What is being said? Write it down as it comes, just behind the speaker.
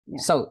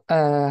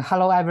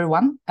Hello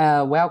everyone.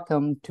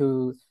 Welcome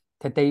to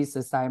today's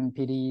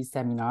SIMPD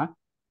seminar.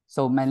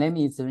 So my name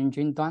is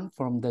Irene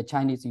from the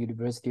Chinese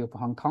University of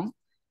Hong Kong.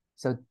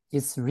 So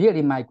it's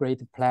really my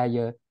great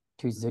pleasure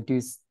to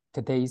introduce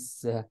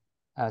today's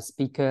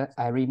speaker,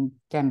 Irene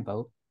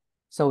Gamba.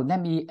 So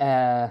let me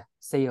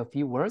say a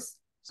few words.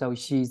 So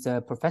she's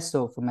a professor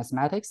of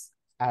mathematics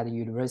at the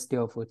University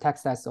of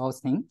Texas,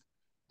 Austin,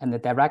 and the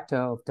director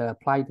of the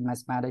Applied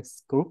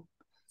Mathematics Group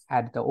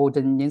at the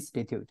Oden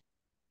Institute.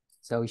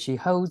 So she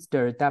holds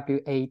the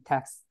W.A.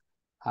 Tax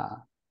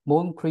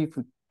Moncrief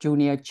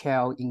Junior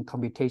Chair in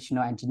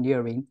Computational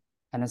Engineering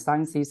and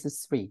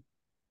Sciences 3.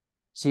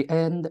 She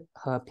earned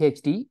her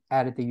PhD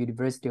at the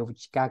University of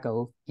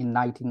Chicago in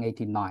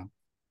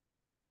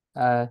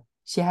 1989.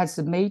 She has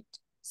made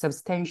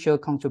substantial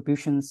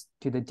contributions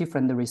to the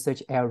different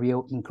research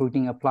areas,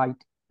 including applied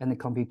and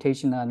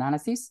computational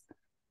analysis,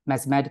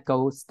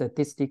 mathematical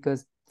statistical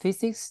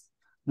physics,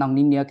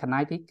 nonlinear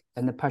kinetic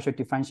and partial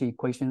differential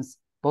equations,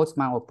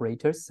 Boltzmann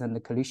operators, and the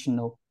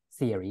collisional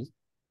theory.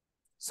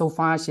 So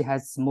far, she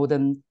has more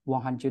than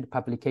 100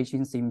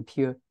 publications in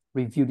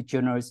peer-reviewed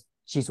journals.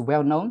 She's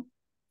well known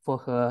for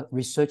her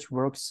research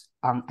works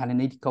on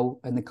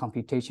analytical and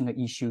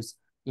computational issues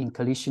in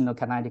collisional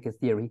kinetic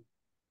theory.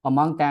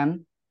 Among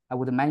them, I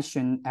would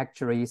mention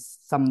actually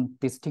some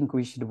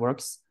distinguished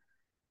works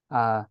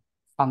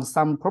on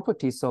some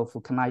properties of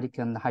kinetic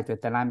and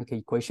hydrodynamic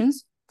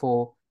equations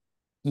for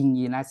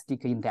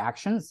inelastic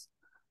interactions,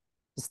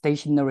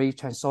 stationary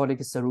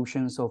transonic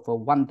solutions of a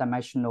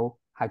one-dimensional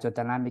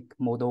hydrodynamic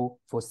model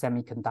for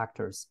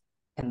semiconductors,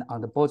 and on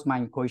the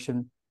Boltzmann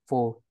equation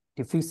for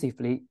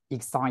diffusively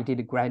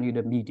excited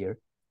granular media,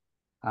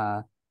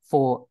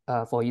 for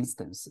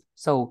instance.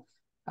 So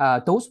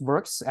those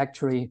works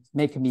actually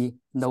make me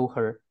know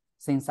her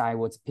since I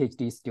was a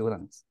PhD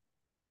student.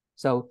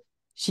 So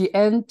she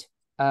earned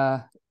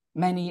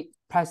many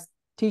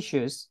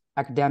prestigious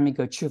academic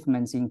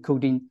achievements,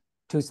 including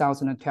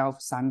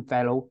 2012 Simon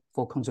Fellow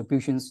for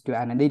contributions to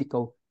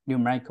analytical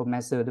numerical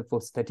method for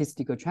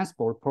statistical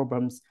transport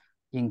problems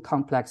in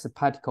complex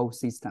particle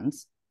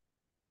systems.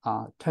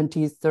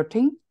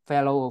 2013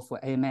 Fellow of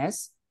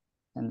AMS,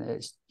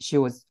 and she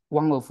was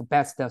one of the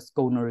best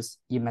scholars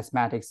in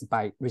mathematics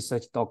by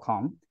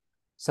research.com.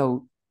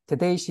 So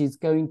today she's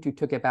going to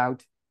talk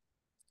about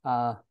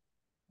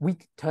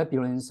weak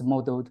turbulence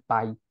modeled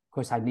by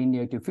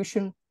quasilinear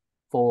diffusion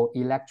for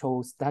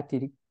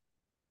electrostatic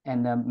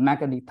and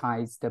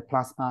magnetized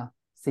plasma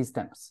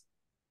systems.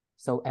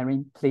 So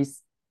Irene,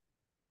 please.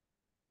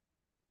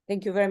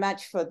 Thank you very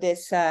much for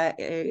this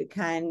very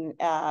kind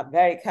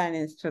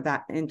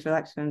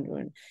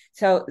introduction.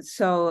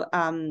 So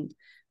I'm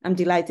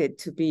delighted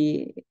to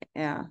be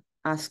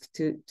asked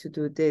to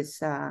do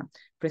this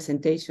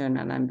presentation,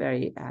 and I'm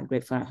very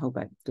grateful. I hope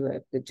I do a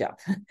good job.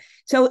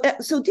 So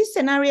this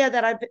scenario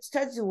that I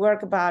started to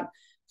work about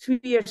 3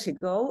 years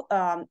ago.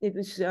 It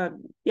was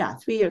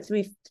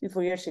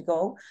 3-4 years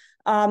ago,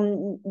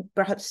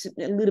 perhaps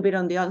a little bit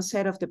on the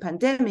onset of the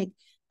pandemic,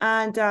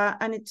 and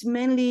it's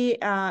mainly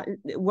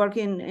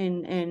working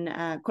in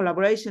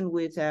collaboration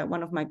with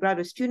one of my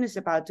graduate students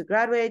about to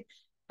graduate.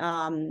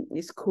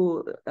 It's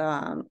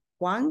Kun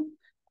Huang,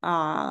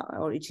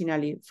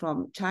 originally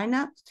from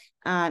China,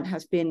 and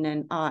has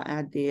been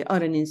at the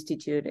Oden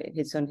Institute.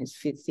 He's on his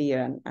 5th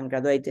year and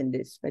graduating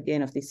this by the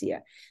end of this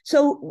year.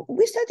 So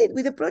we started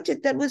with a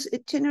project that was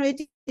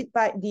generated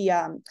by the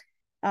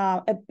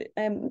a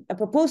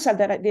proposal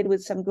that I did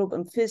with some group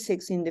on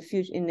physics in the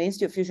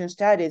Institute of Fusion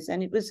Studies,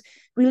 and it was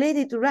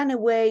related to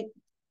runaway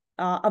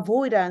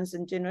avoidance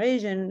and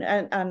generation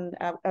and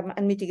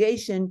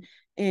mitigation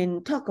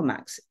in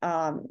tokamaks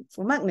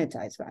for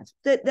magnetized bands.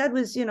 That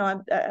was,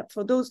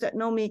 for those that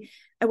know me,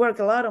 I work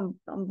a lot on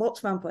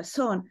Boltzmann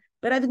Poisson,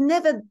 but I've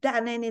never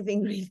done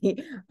anything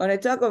really on a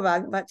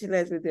tokamak, much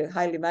less with a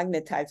highly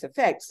magnetized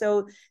effect.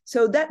 So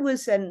that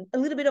was a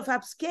little bit of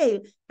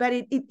upscale, but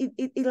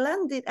it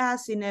landed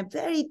us in a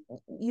very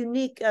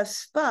unique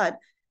spot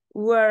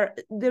where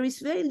there is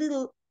very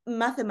little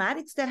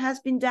mathematics that has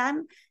been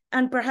done.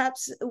 And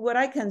perhaps what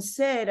I can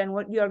say and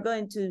what you are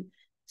going to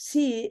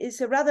see is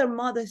a rather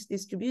modest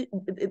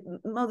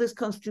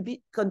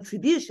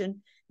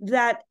contribution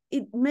that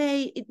it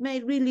may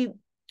really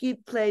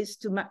give place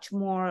to much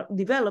more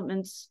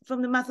developments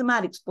from the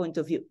mathematics point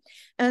of view.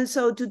 And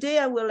so today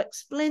I will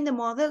explain the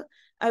model.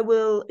 I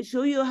will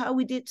show you how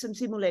we did some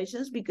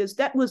simulations, because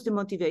that was the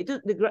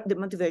motivation.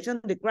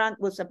 The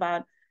grant was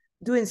about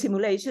doing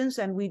simulations,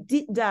 and we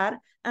did that,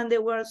 and they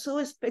were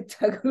so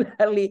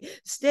spectacularly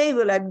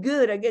stable and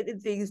good at getting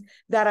things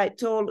that I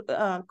told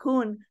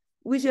Kun,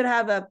 we should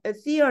have a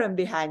theorem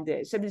behind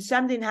this. I mean,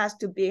 something has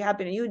to be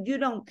happening. You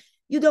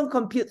don't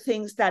compute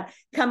things that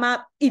come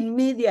up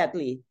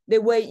immediately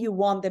the way you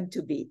want them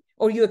to be,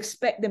 or you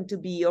expect them to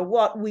be, or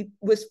what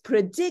was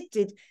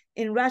predicted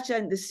in Russia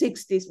in the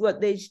 60s, what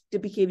the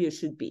behavior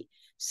should be.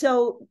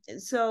 So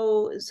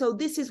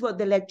this is what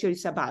the lecture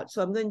is about.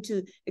 So I'm going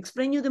to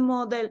explain you the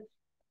model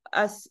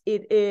as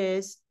it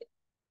is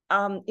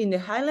in the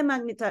highly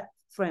magnetized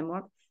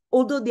framework,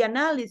 although the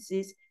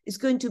analysis is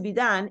going to be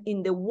done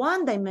in the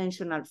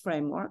one-dimensional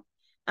framework,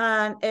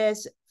 and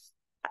is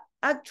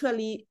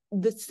actually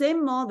the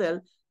same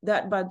model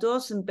that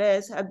Bardos and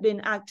Bess have been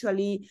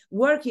actually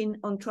working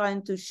on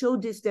trying to show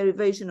this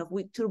derivation of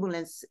weak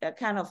turbulence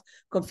kind of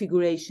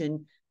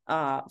configuration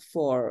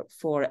for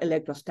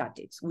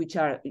electrostatics, which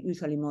are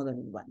usually modeled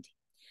in 1D.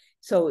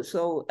 So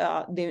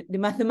the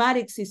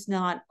mathematics is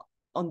not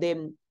on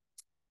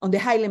the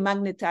highly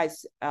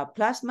magnetized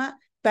plasma,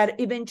 but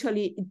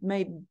eventually it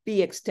may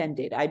be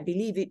extended. I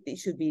believe it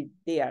should be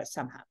there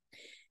somehow.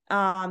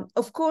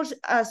 Of course,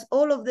 as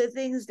all of the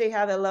things, they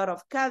have a lot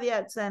of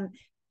caveats. And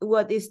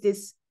what is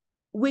this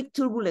weak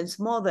turbulence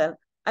model?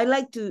 I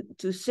like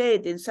to say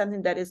it in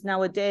something that is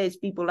nowadays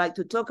people like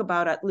to talk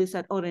about, at least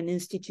at Oren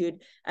Institute,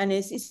 and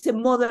it's a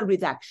model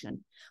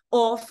reduction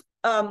of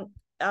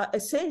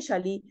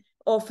essentially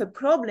of a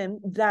problem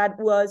that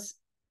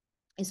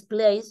is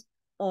placed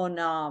on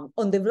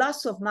the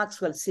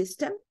Vlasov-Maxwell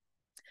system,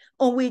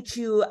 on which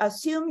you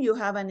assume you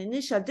have an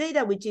initial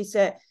data, which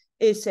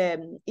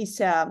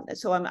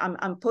so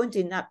I'm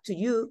pointing up to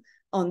you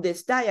on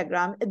this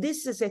diagram.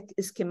 This is a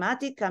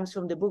schematic, comes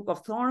from the book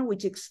of Thorne,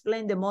 which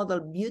explained the model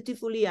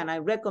beautifully, and I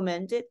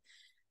recommend it.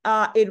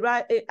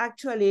 It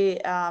actually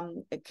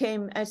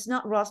came, it's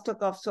not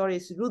Rostakov, sorry,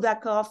 it's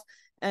Rudakov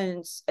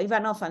and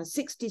Ivanov and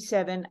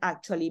 67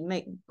 actually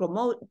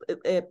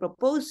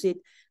propose it.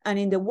 And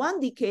in the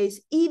 1D case,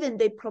 even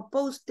they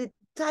proposed the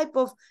type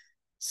of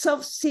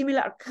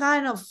similar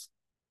kind of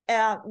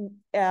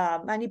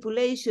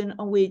manipulation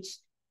on which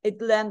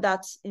it led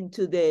us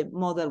into the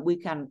model we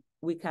can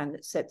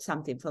set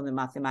something from the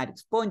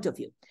mathematics point of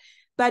view.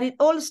 But it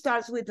all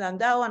starts with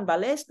Landau and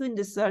Valescu in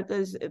the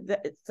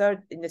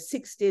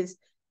 60s,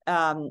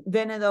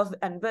 Venedov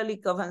and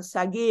Velikov and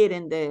Sagir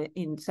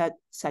in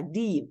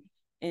Sagdiv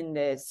in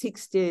the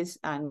 60s,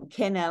 and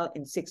Kennel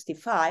in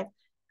 65.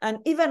 And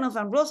Ivanov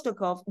and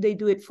Rostakov, they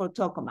do it for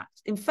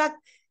tokamaks. In fact,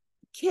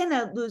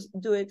 Kennel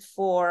do it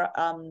for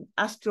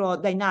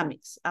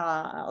astrodynamics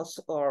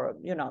or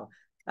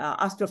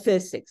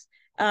astrophysics,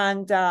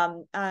 and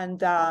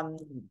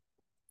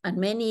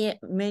many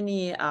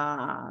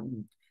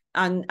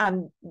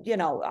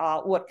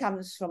what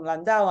comes from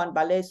Landau and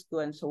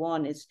Valescu and so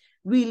on is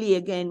really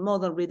again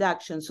model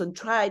reductions and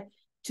try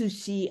to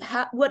see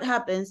what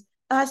happens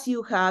as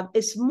you have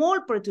a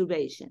small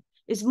perturbation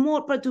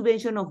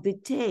of the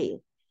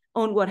tail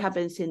on what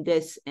happens in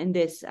this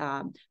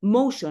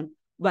motion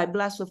by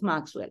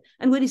Vlasov-Maxwell.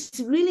 And what is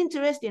really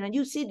interesting, and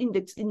you see it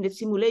in the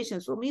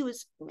simulations, for me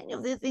was many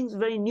of the things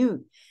very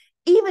new.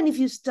 Even if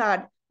you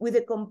start with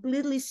a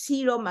completely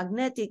zero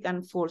magnetic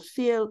and force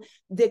field,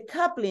 the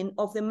coupling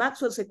of the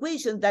Maxwell's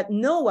equations that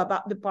know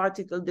about the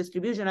particle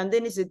distribution, and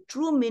then it's a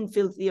true mean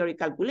field theory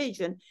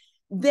calculation,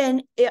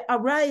 then it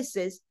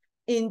arises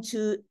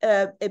into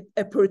a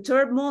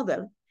perturbed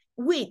model,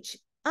 which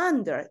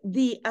under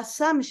the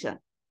assumption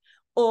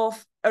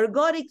of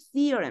ergodic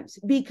theorems,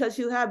 because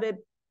you have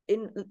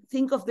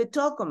think of the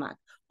tokamak,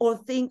 or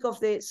think of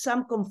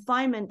some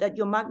confinement that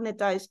your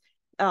magnetized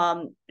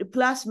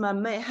plasma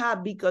may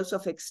have because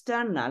of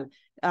external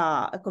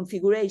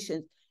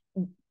configurations,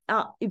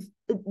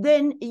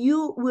 then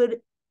you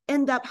would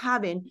end up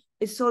having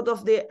a sort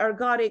of the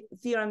ergodic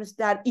theorems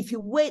that if you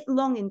wait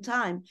long in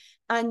time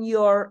and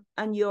your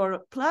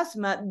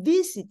plasma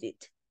visit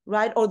it,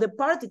 right, or the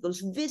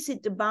particles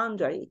visit the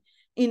boundary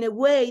in a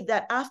way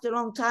that after a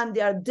long time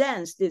they are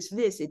dense, this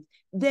visit,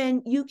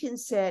 then you can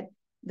say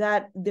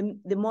that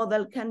the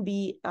model can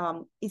be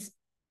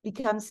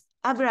becomes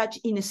average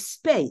in a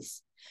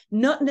space,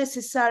 not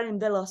necessarily in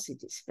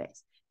velocity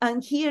space.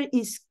 And here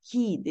is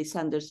key, this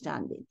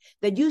understanding,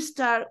 that you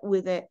start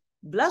with a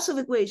Vlasov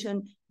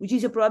equation, which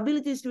is a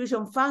probability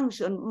distribution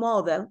function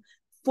model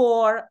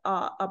for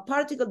a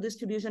particle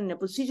distribution in a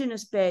position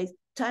space,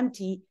 time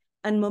t,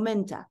 and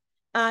momenta.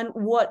 And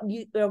what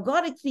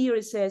ergodic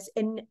theory says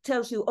and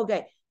tells you,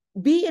 okay,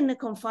 be in a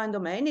confined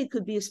domain. It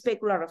could be a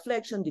specular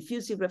reflection,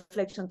 diffusive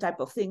reflection type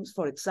of things,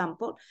 for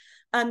example,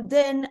 and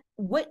then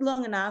wait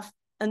long enough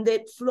and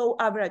then flow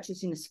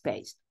averages in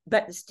space.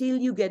 But still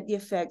you get the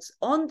effects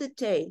on the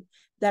tail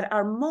that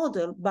are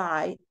modeled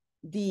by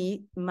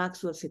the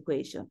Maxwell's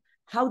equation.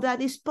 How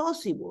that is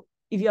possible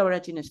if you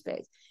average in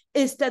space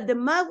is that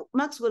the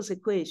Maxwell's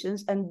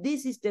equations, and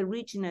this is the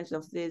richness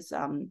of this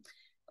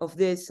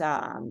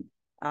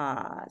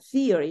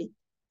theory,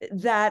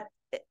 that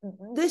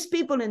these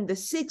people in the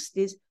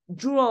 60s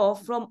draw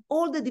from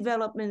all the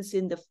developments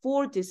in the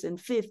 40s and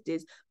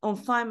 50s on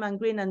Feynman,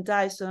 Green, and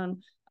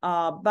Dyson,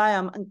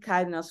 Byam, and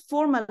Kainos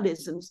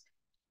formalisms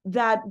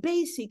that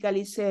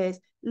basically says,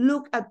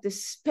 look at the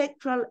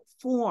spectral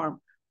form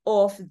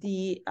of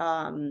the,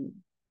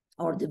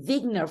 or the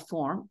Wigner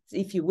form,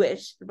 if you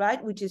wish,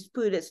 right, which is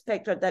put a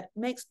spectrum that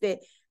makes the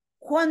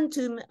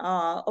quantum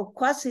of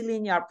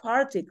quasilinear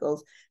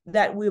particles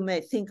that we may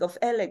think of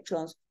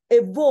electrons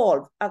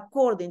evolve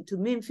according to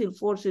mean field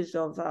forces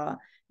of,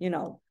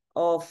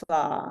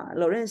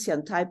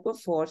 Lorentzian type of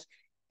force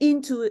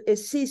into a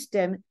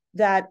system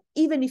that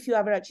even if you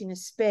average in a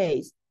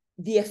space,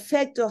 the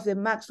effect of the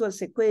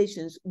Maxwell's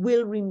equations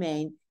will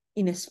remain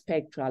in a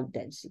spectral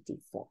density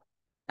form.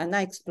 And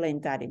I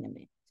explained that in a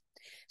minute.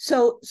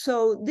 So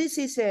this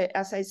is,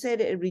 as I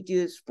said, a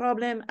reduced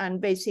problem. And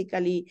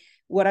basically,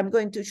 what I'm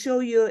going to show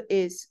you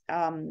is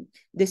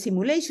the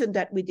simulation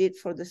that we did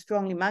for the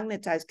strongly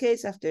magnetized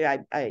case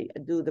after I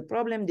do the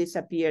problem. This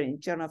appeared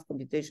in Journal of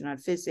Computational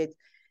Physics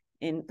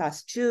in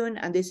past June.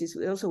 And this is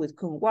also with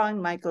Kun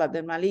Huang, Michael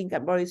Abdelmalik,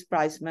 and Boris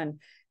Briezman,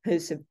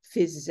 who's a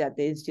physicist at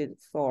the Institute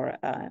for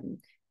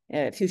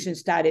Fusion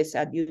Studies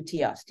at UT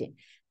Austin.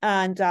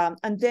 And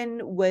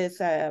then with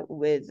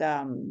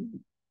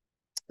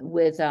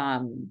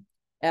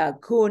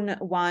Kun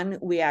Huang,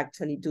 we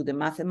actually do the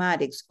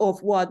mathematics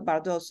of what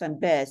Bardos and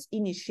Bess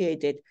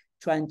initiated,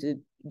 trying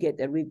to get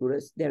a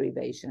rigorous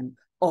derivation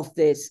of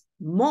this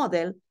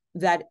model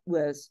that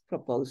was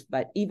proposed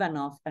by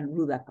Ivanov and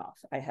Rudakov.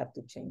 I have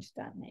to change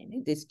that name.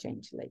 It is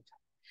changed later.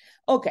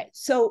 Okay,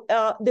 so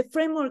the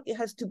framework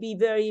has to be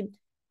very,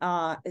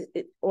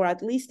 or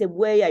at least the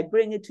way I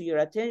bring it to your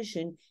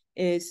attention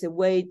is a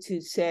way to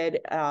say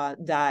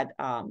that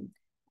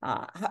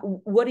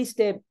what is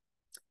the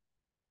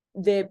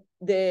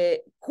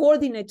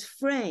coordinate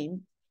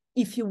frame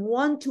if you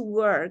want to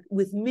work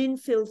with mean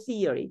field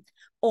theory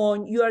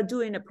on you are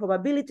doing a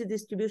probability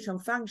distribution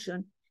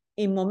function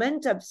in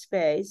momentum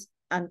space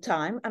and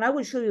time. And I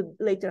will show you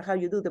later how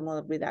you do the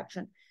model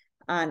reduction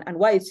and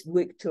why it's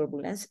weak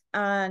turbulence.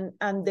 And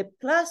the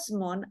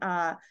plasmon,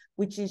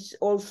 which is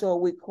also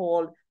we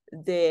call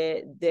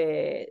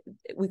it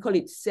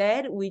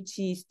Z, which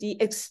is the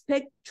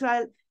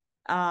spectral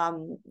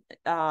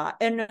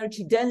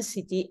energy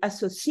density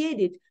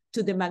associated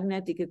to the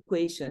magnetic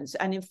equations.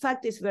 And in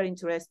fact, it's very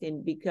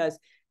interesting because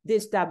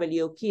this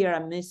W here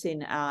I'm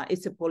missing,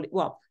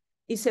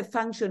 it's a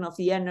function of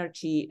the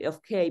energy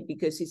of K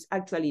because it's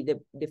actually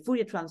the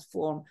Fourier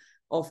transform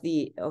of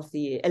the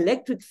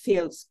electric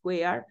field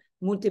square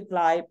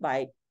multiplied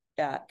by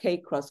K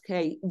cross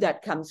K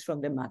that comes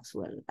from the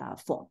Maxwell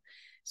form.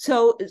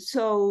 So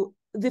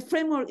the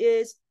framework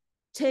is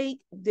take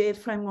the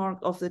framework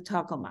of the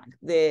tokamak,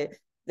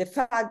 the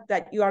fact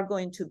that you are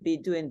going to be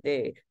doing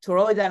the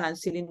toroidal and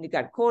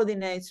cylindrical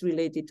coordinates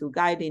related to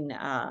guiding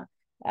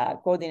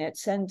coordinate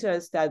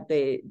centers that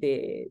the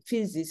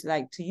physicists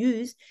like to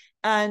use.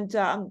 And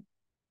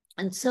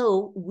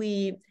so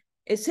we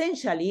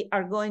essentially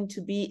are going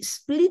to be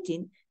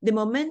splitting the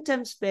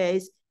momentum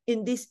space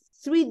in these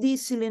 3D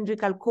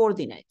cylindrical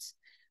coordinates,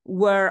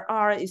 where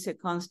R is a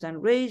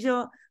constant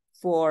ratio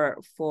for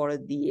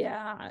the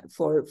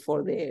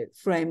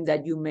frame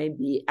that you may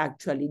be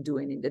actually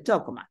doing in the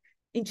tokamak.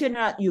 In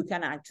general, you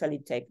can actually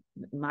take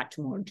much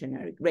more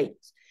generic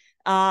rates.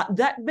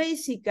 That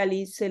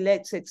basically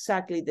selects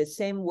exactly the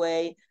same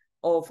way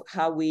of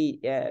how we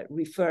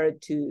refer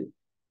to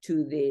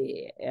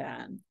the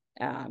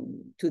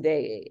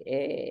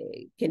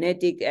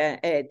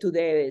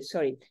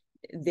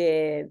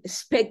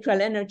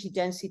spectral energy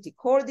density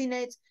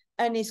coordinates,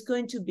 and it's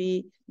going to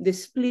be the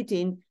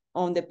splitting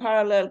on the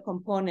parallel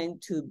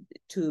component to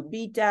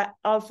beta.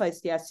 Alpha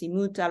is the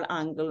azimuthal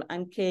angle,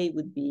 and K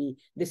would be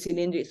the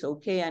cylindrical. So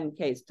K and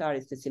K star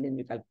is the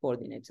cylindrical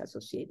coordinates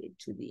associated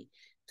to the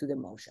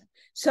motion.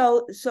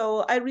 So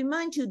I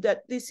remind you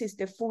that this is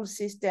the full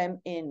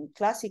system in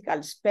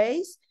classical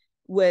space,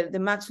 where the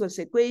Maxwell's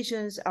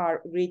equations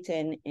are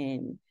written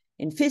in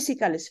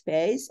physical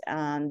space,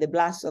 and the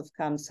Vlasov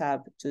comes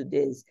up to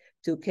this,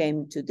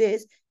 came to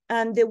this.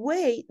 And the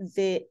way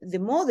the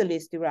model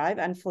is derived,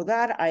 and for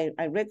that, I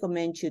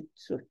recommend you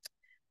to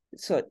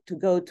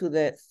go to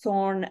the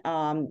Thorne.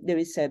 There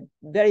is a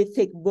very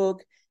thick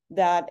book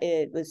that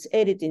it was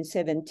edited in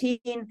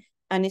 2017,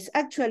 and it's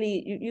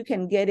actually, you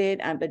can get it,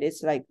 but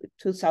it's like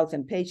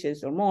 2,000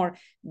 pages or more,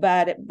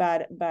 but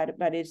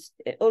it's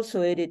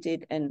also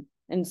edited in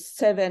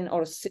 7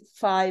 or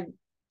 5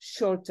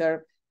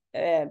 shorter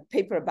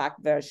paperback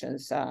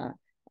versions.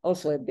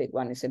 Also a big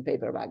one is a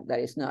paperback that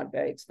is not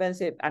very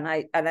expensive. And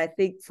I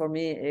think for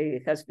me,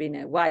 it has been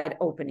a wide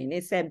opening.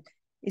 It's a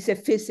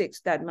physics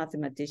that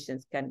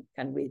mathematicians can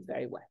read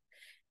very well.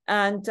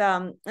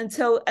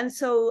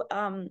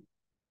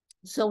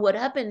 So what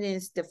happened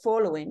is the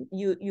following: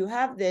 you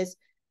have this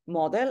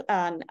model,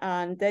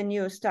 and then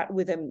you start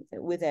with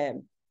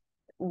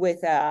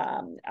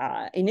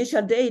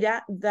initial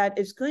data that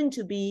is going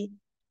to be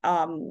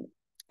a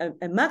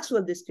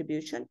Maxwell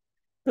distribution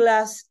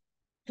plus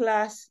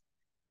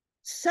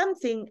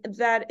something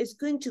that is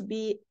going to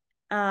be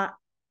a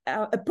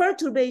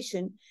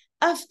perturbation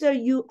after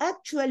you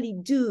actually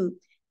do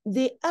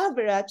the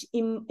average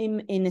in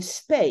a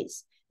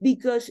space,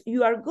 because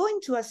you are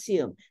going to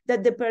assume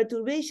that the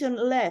perturbation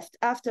left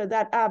after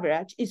that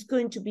average is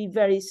going to be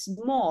very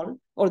small,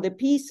 or the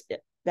piece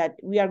that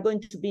we are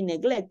going to be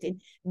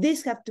neglecting,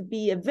 this have to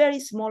be a very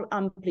small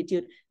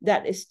amplitude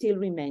that still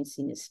remains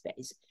in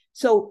space.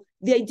 So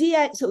the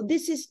idea, so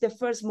this is the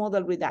first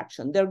model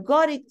reduction. The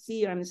ergodic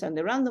theorems and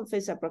the random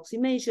phase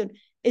approximation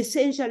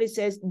essentially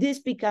says this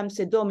becomes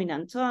a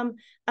dominant term,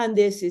 and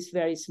this is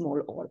very small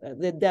order,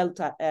 the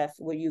delta F,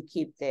 where you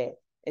keep the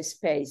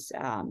space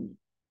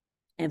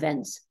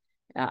events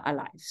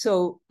alive.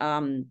 So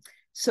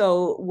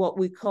So what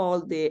we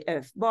call the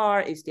F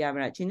bar is the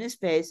average in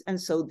space, and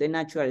so the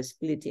natural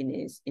splitting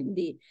is in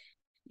the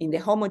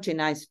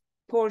homogenized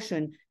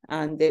portion,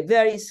 and the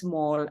very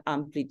small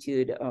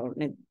amplitude or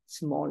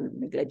small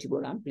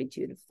negligible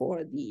amplitude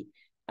for the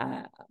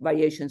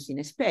variations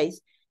in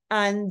space.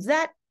 And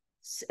that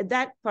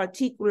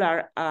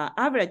particular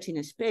average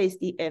in space,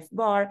 the F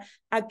bar,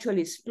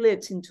 actually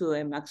splits into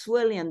a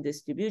Maxwellian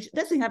distribution. It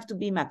doesn't have to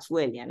be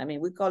Maxwellian. I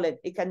mean, we call it,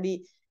 it can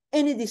be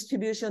any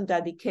distribution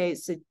that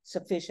decays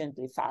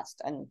sufficiently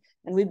fast. And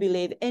we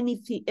believe any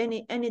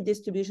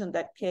distribution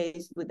that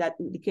decays with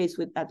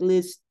at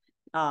least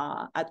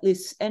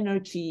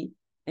energy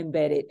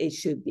embedded, it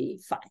should be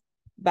fine.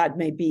 But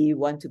maybe you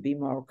want to be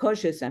more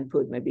cautious and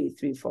put maybe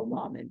 3-4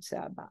 moments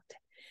about it.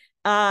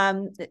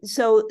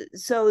 So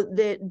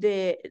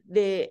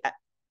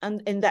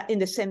in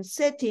the same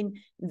setting,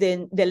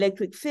 then the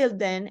electric field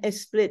then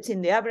splits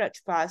in the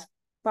average part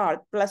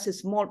plus a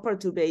small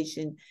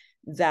perturbation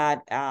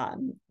that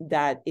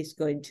is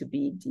going to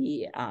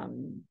be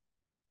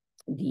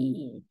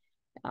the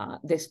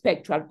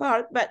spectral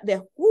part, but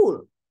the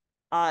whole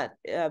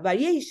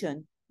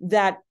variation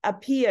that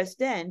appears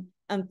then,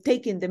 and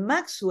taking the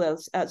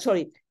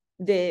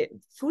the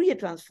Fourier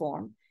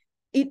transform,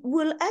 it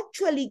will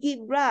actually give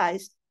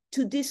rise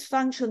to this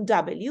function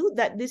W,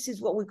 that this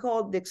is what we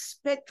call the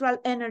spectral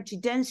energy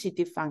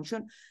density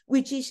function,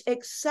 which is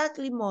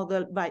exactly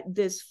modeled by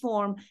this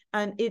form,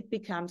 and it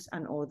becomes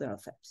an order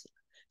of epsilon.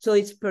 So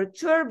it's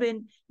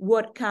perturbing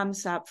what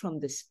comes up from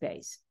the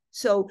space.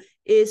 So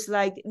it's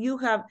like you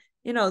have,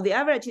 the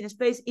average in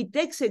space, it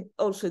takes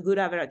also a good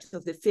average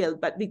of the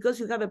field, but because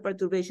you have a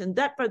perturbation,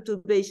 that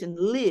perturbation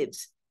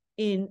lives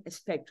in a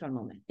spectral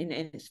moment, in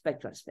a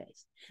spectral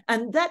space.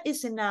 And that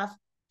is enough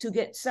to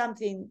get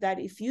something that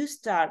if you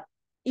start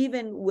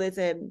even with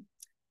a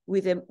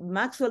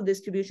Maxwell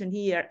distribution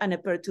here and a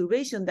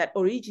perturbation that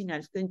originally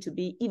is going to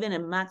be even a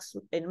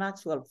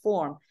Maxwell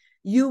form,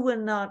 you will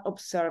not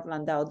observe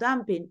Landau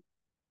damping.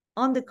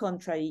 On the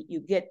contrary, you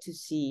get to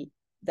see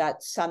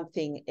that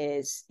something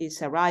is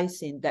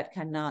arising that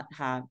cannot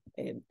have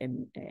that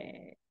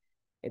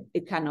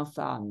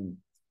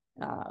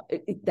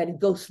it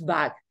goes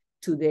back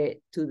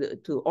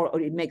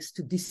or it makes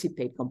to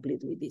dissipate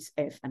completely this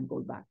F and go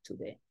back to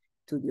the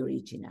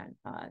original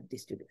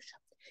distribution.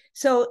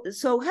 So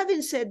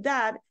having said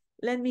that,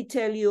 let me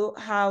tell you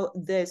how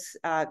this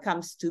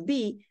comes to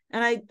be,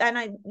 and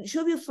I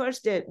show you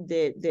first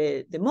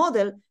the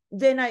model.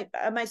 Then I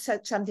might say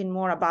something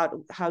more about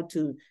how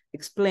to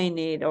explain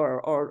it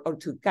or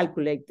to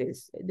calculate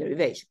this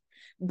derivation.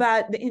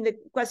 But in the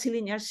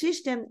quasilinear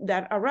system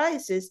that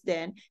arises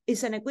then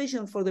is an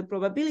equation for the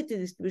probability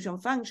distribution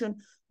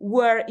function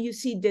where you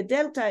see the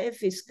delta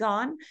F is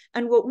gone.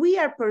 And what we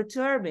are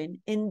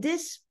perturbing in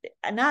this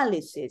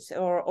analysis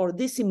or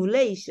this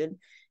simulation,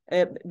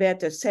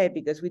 better said,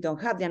 because we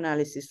don't have the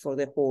analysis for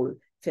the whole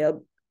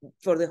field,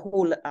 for the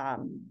whole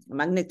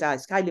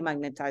highly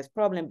magnetized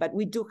problem, but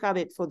we do have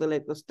it for the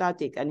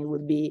electrostatic, and it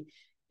would be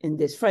in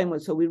this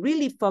framework. So we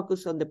really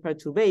focus on the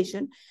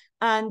perturbation,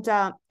 and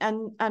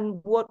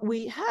what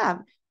we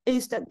have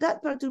is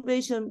that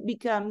perturbation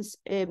becomes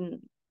a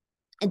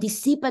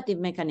dissipative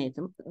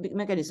mechanism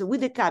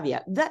with the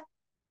caveat that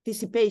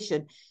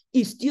dissipation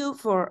is due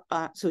for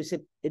so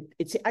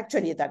it's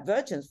actually a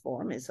divergence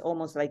form. It's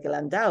almost like a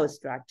Landau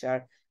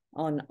structure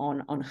on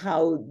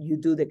how you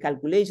do the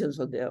calculations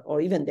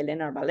or even the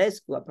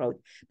Leonard-Valescu approach.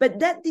 But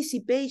that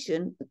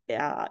dissipation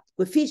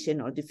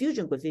coefficient or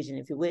diffusion coefficient,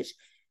 if you wish,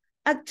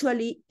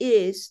 actually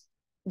is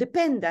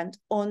dependent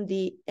on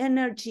the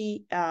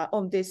energy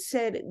of the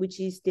set, which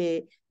is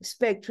the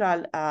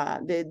spectral,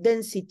 the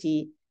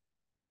density,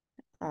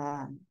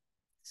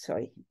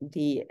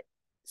 the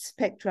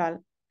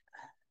spectral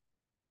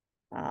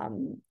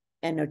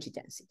energy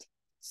density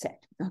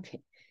set.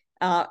 Okay.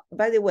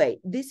 By the way,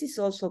 this is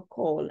also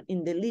called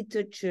in the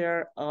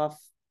literature of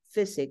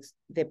physics,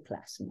 the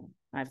plasmon.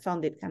 I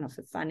found it kind of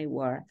a funny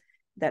word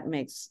that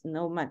makes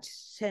no much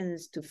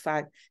sense to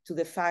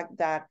the fact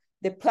that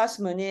the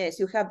plasmon is,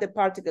 you have the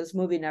particles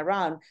moving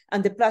around,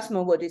 and the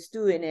plasmon, what it's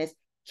doing is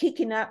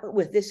kicking up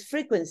with these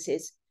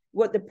frequencies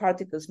what the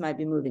particles might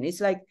be moving. It's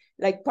like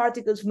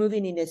particles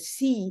moving in a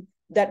sea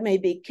that may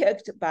be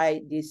kicked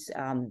by this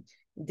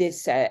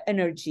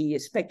energy,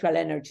 spectral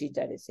energy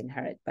that is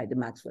inherited by the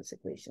Maxwell's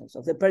equations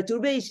of the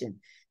perturbation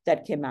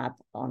that came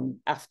up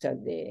after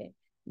the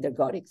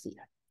ergodic theory.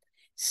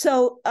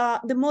 So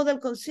the model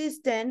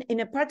consists then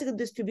in a particle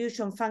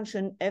distribution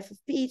function f of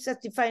p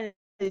satisfying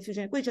the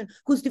diffusion equation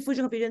whose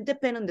diffusion coefficient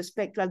depends on the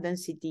spectral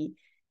density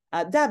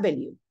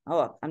W.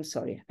 Oh, I'm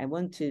sorry. I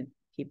want to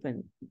keep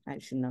I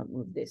should not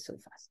move this so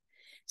fast.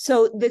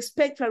 So the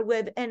spectral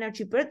wave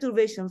energy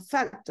perturbation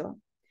factor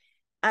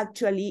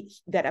actually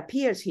that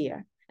appears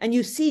here. And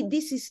you see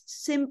this is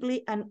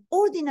simply an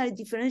ordinary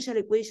differential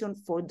equation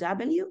for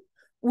W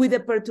with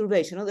a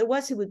perturbation.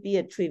 Otherwise, it would be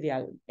a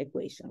trivial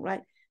equation,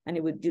 right? And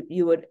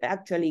you would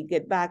actually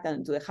get back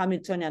into the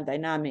Hamiltonian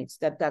dynamics.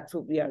 That's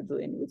what we are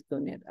doing with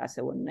Kun as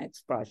our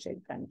next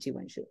project and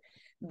Chi-Wen Xu.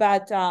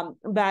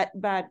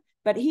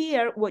 But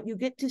here, what you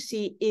get to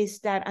see is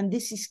that, and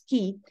this is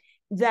key,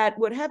 that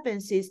what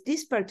happens is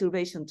this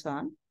perturbation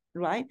term,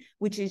 right,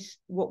 which is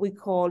what we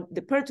call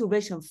the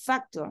perturbation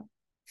factor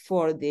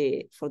for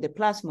the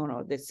plasmon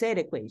or the Z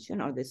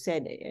equation or the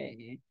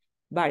Z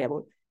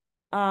variable,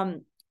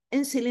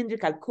 in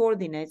cylindrical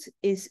coordinates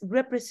is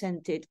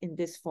represented in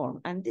this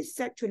form. And this is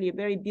actually a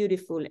very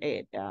beautiful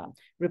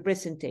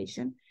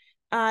representation.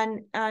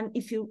 And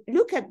if you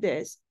look at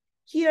this,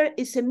 here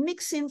is a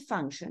mixing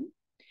function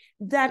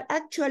that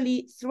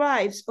actually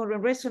thrives on a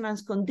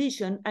resonance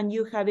condition, and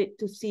you have it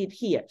to see it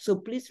here. So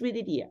please read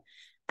it here.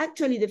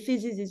 Actually, the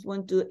physicists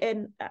want to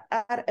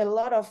add a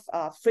lot of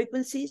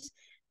frequencies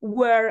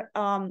where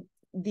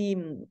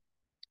the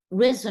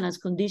resonance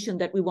condition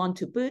that we want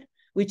to put,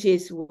 which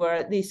is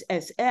where this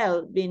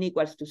SL being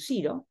equals to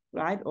 0,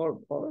 right? Or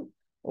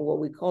what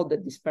we call the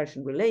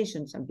dispersion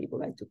relation, some people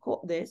like to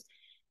call this,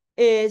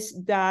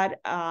 is that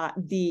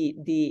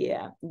the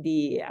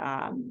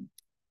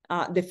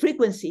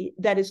frequency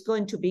that is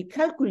going to be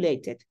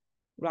calculated,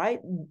 right,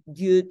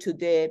 due to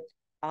the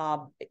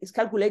is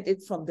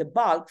calculated from the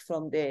bulk,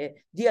 from the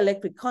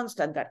dielectric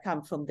constant that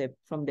comes from the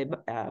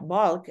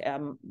bulk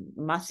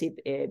massive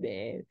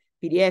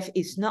PDF.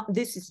 Is not,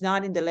 this is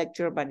not in the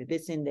lecture, but it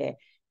is in the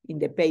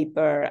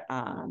paper,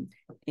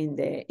 in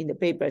the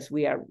papers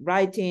we are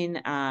writing,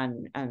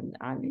 and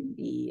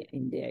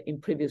in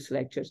previous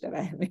lectures that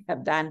I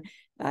have done,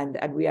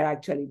 and we are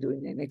actually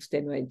doing an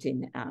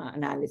extenuating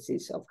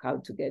analysis of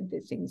how to get the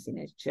things in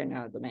a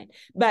general domain.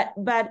 But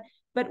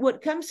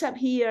what comes up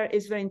here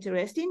is very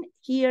interesting.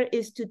 Here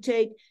is to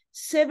take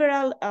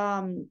several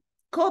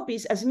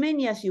copies, as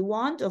many as you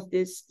want, of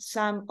this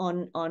sum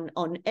on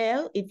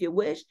L, if you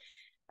wish.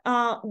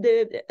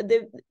 The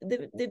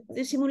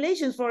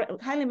simulations for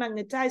highly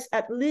magnetized,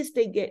 at least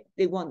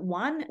they want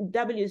one.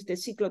 W is the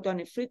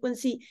cyclotonic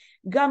frequency.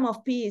 Gamma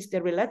of P is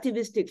the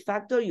relativistic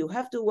factor. You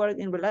have to work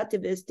in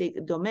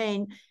relativistic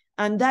domain,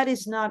 and that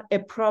is not a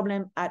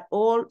problem at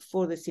all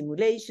for the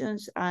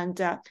simulations.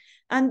 And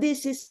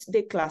this is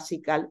the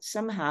classical,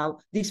 somehow,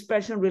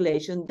 dispersion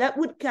relation that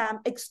would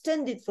come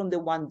extended from the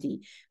 1D,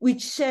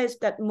 which says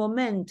that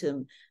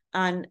momentum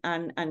and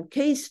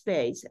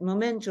K-space,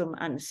 momentum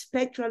and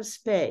spectral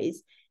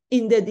space,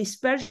 in the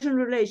dispersion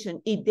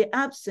relation, in the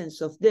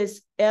absence of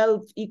this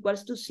L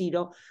equals to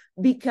 0,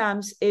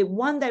 becomes a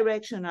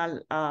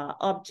one-directional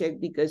object,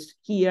 because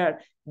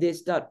here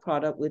this dot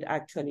product would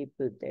actually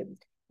put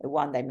a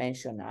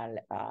one-dimensional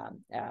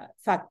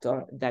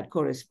factor that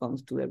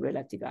corresponds to a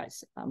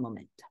relativized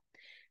momentum.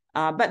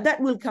 But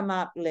that will come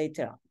up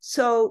later on.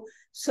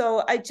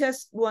 So I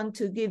just want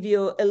to give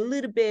you a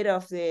little bit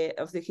of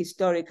the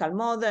historical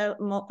model,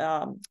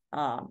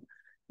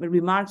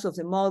 remarks of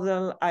the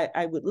model.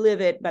 I would leave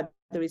it, but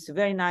there is a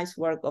very nice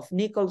work of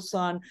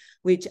Nicholson,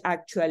 which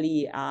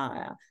actually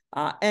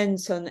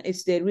ends on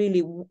is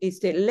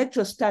the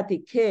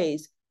electrostatic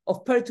case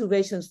of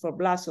perturbations for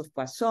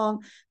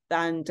Vlasov-Maxwell,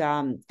 and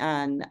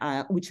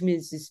which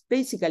means it's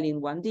basically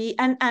in 1D,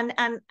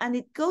 and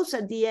it goes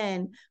at the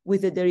end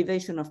with the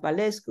derivation of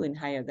Valescu in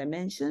higher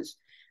dimensions.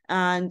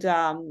 And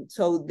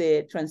so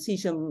the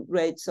transition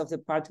rates of the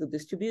particle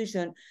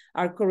distribution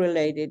are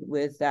correlated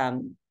with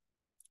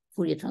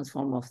Fourier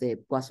transform of the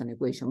Poisson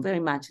equation, very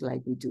much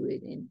like we do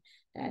it in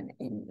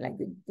like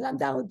the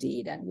Landau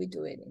did, and we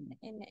do it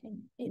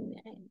in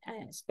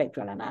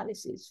spectral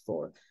analysis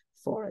for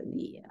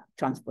the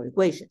transport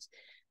equations.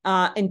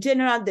 In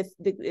general,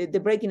 the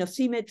breaking of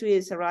symmetry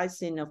is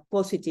arising of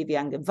positive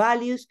Young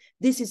values.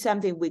 This is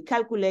something we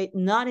calculate,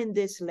 not in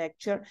this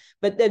lecture,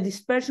 but the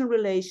dispersion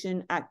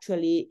relation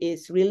actually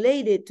is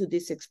related to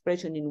this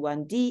expression in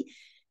 1D,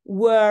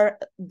 where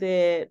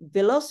the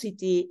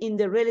velocity in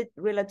the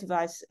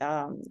relativized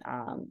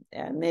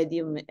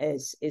medium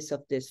is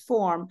of this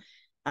form,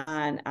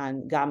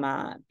 and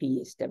gamma P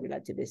is the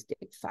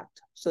relativistic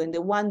factor. So in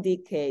the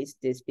 1D case,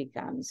 this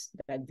becomes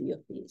that V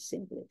of P is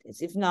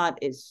simplicities. If not,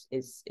 it's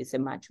a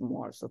much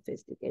more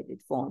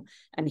sophisticated form.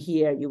 And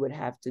here you would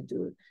have to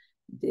do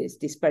this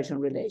dispersion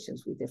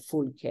relations with the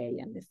full K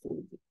and the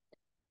full V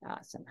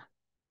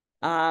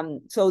somehow.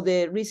 So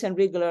the recent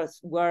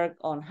rigorous work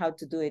on how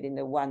to do it in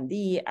the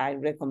 1D, I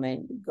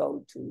recommend you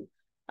go to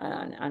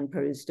and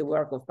peruse the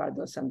work of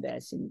Pardos and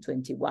Bess in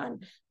 21,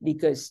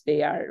 because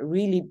they are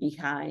really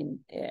behind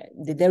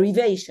the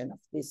derivation of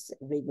this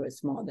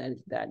rigorous model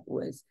that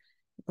was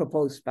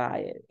proposed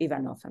by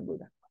Ivanov and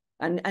Rudakov.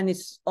 And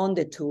it's on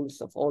the tools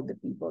of all the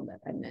people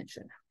that I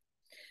mentioned.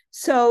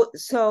 So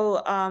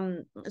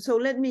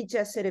let me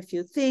just say a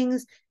few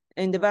things.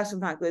 In the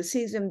Vlasov-Maxwell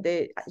system,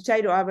 the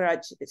gyro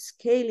average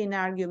scaling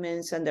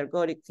arguments and the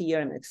ergodic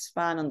theorem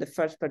expand on the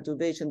first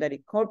perturbation that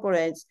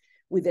incorporates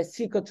with the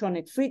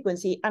cyclotronic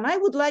frequency. And I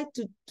would like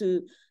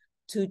to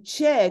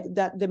check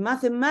that the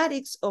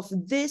mathematics of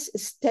this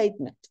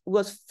statement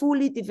was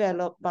fully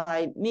developed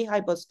by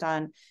Mihai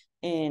Bostan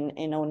in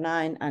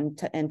 09 and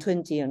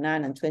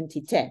 2009 and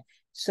 2010.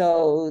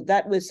 So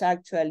that was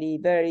actually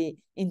very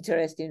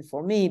interesting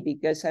for me,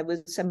 because I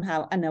was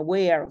somehow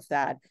unaware of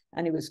that.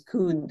 And it was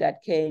Kun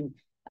that came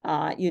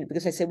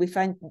because I said we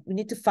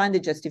need to find the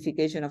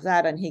justification of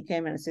that, and he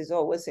came and says,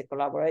 "Oh, was a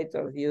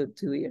collaborator of you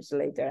 2 years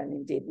later," and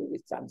indeed we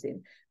did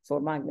something for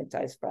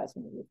magnetized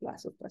plasma with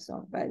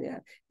Vlasov-Maxwell. But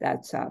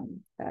that's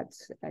an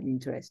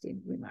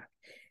interesting remark.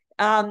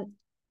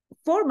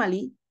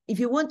 Formally, if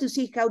you want to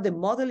see how the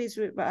model is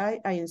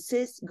revised, I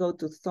insist go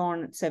to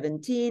Thorne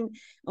 17,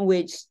 in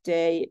which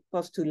they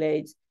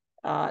postulate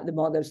the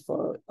models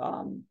for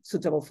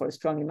suitable for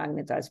strongly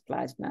magnetized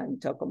plasma and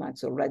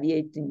tokamaks or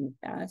radiating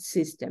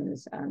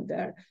systems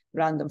under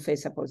random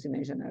phase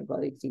approximation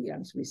ergodic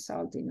theorems,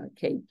 result in a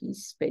KP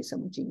space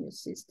homogeneous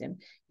system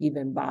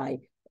given by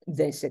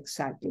this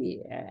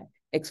exactly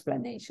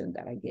explanation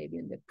that I gave you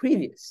in the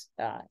previous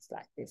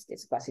slide.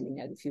 This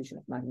quasilinear diffusion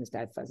of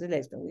magnetized phase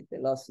electron with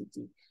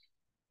velocity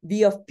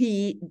V of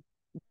P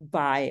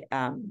by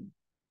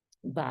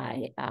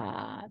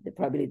the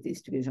probability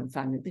distribution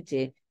function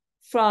P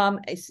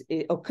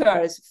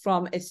occurs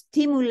from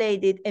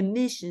stimulated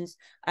emissions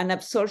and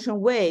absorption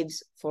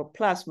waves for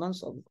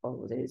plasmons of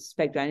the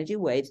spectral energy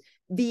waves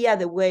via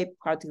the wave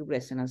particle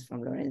resonance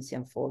from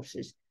Lorentzian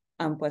forces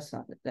and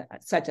Poisson,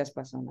 such as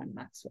Poisson and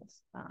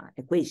Maxwell's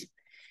equation.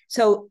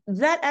 So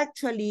that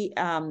actually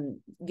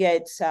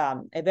gets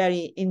a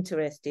very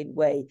interesting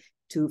way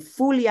to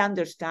fully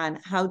understand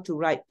how to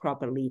write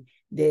properly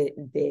the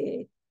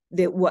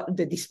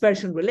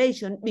dispersion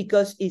relation,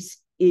 because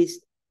it's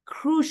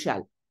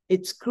crucial.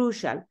 It's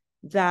crucial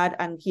that,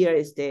 and here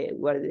is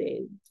where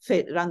the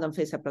random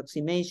phase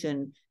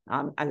approximation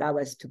allow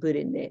us to put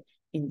in the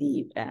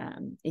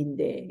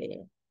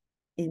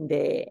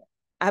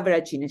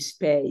average in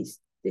space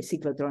the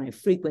cyclotronic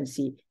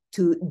frequency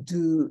to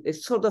do a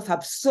sort of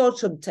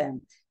absorption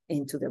term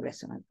into the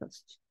resonant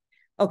position.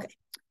 Okay,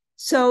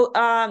 so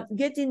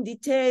getting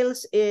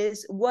details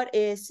is what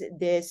is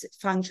this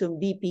function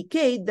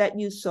VPK that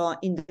you saw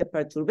in the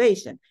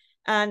perturbation.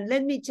 And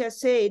let me just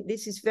say,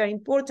 this is very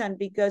important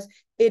because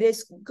it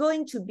is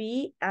going to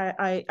be,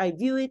 I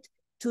view it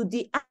to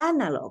the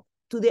analog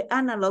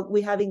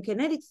we have in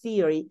kinetic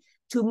theory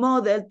to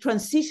model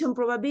transition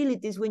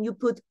probabilities when you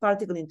put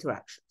particle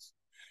interactions.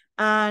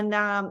 And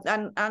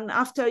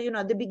after,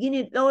 at the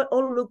beginning, it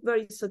all looked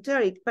very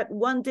esoteric, but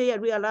one day I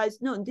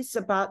realized, no, this is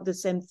about the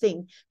same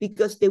thing,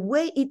 because the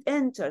way it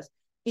enters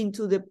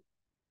into the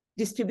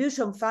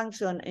distribution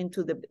function,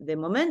 into the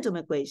momentum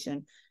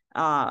equation,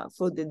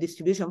 for the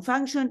distribution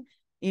function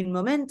in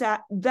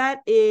momenta,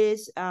 that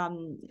is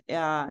in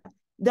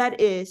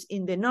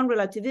the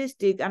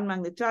non-relativistic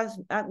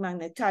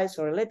unmagnetized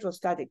or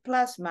electrostatic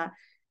plasma,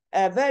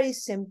 a very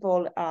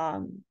simple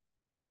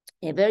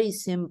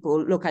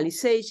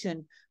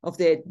localization of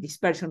the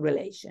dispersion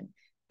relation.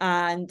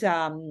 But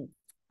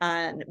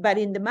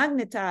in the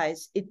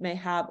magnetized, it may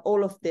have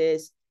all of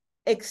these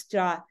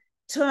extra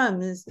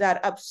terms that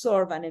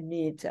absorb and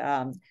emit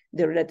the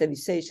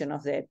relativization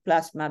of the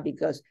plasma,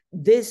 because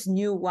this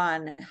new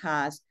one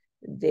has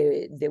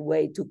the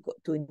way to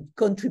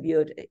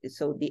contribute.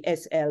 So the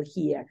SL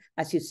here,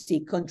 as you see,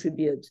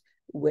 contributes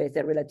with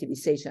the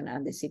relativization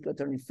and the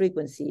cyclotronic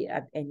frequency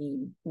at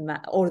any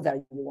order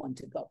you want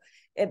to go.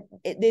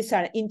 These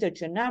are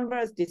integer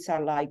numbers. These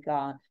are like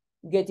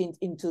getting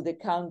into the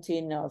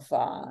counting of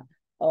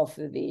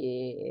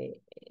the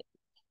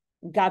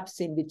gaps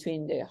in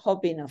between the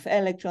hopping of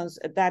electrons.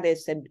 That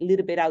is a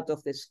little bit out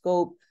of the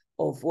scope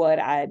of what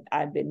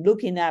I've been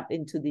looking up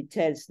into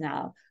details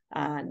now.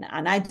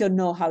 And I don't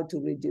know how to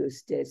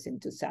reduce this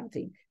into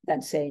something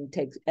that's saying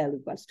takes L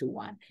equals to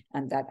 1.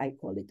 And that I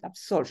call it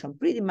absorption,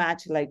 pretty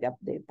much like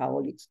the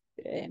Paoli's,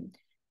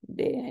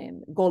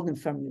 the Golden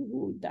Fermi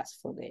rule does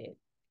for the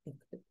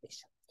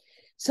equation.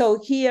 So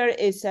here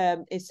is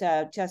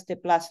just a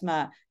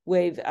plasma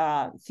wave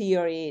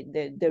theory,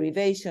 the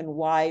derivation,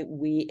 why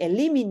we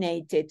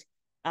eliminated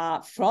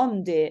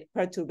from the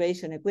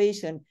perturbation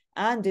equation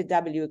and the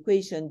W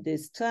equation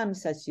these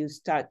terms as you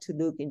start to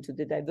look into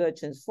the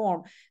divergence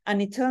form.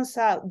 And it turns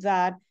out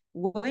that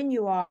when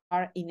you are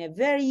in a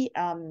very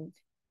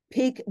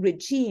peak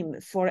regime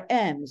for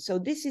M, so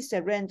this is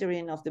a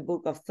rendering of the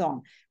Book of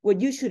Thorne, what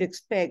you should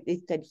expect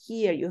is that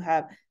here you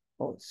have,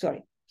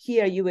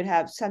 here you would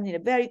have something, a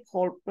very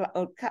cold,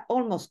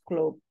 almost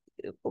cold,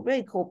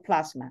 very cold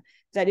plasma,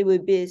 that it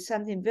would be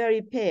something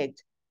very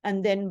peaked.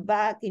 And then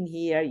back in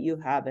here, you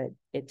have a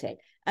tail.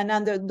 And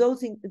under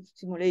those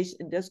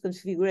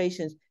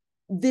configurations,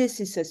 this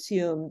is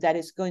assumed that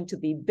it's going to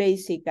be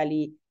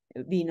basically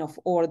being of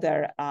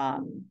order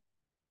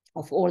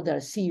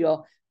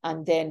 0,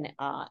 and then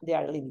they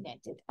are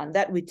eliminated. And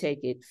that we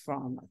take it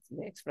from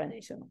the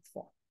explanation of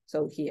Thorne.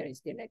 So here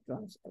is the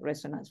electrons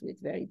resonance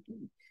with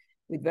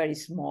very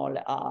small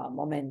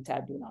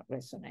momenta do not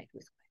resonate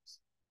with waves.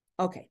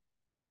 Okay,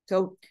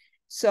 so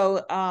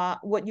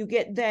what you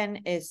get then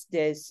is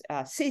this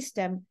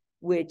system,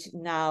 which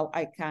now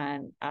I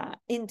can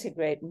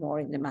integrate more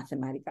in the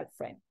mathematical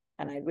frame.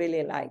 And I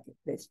really like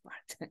this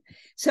part.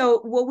 So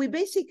what we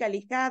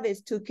basically have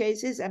is two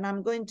cases, and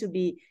I'm going to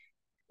be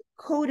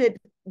coded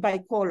by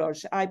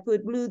colors. I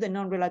put blue, the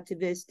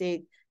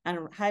non-relativistic,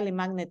 and highly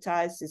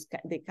magnetized,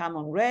 they come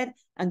on red,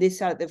 and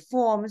these are the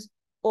forms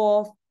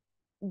of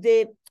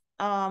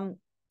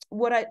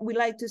what I would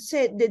like to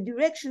say, the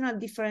directional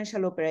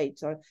differential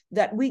operator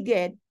that we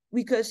get,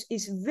 because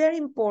it's very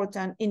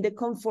important in the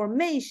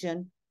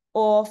conformation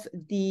of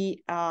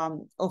the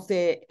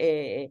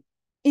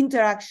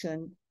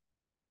interaction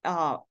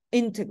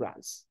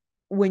integrals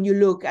when you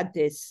look at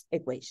these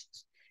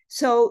equations.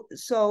 So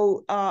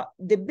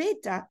the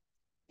beta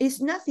is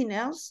nothing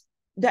else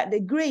than the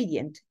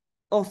gradient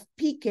of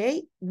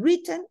pk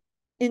written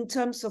in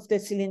terms of the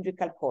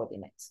cylindrical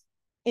coordinates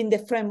in the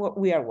framework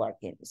we are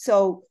working.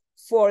 So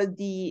for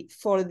the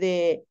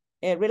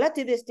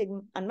relativistic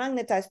and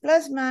magnetized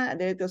plasma,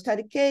 the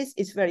electrostatic case,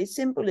 is very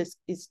simple.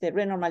 It's the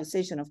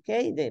renormalization of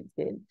K, the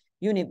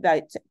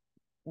unitary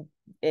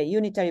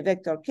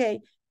vector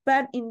K.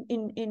 But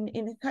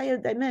in higher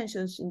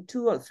dimensions, in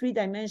 2 or 3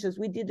 dimensions,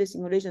 we did the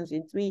simulations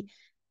in 3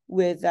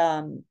 with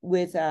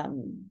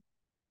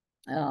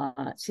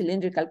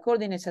cylindrical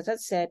coordinates. As I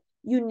said,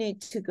 you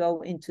need to go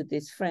into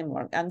this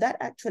framework, and that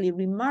actually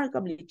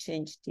remarkably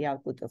changed the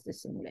output of the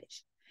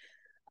simulation.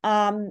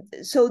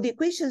 So the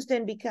equations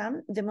then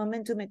become, the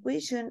momentum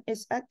equation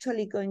is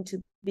actually going to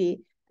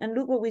be, and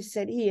look what we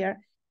said here,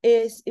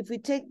 is if we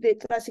take the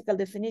classical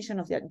definition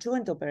of the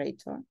adjoint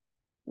operator,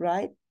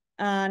 right?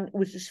 And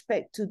with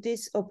respect to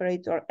this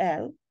operator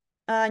L,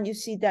 and you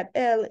see that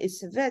L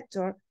is a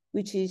vector,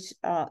 which is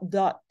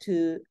dot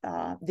to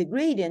the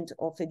gradient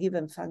of a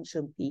given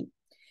function P.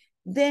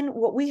 Then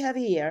what we have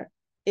here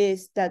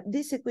is that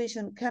this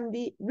equation can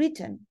be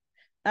written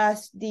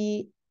as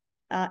the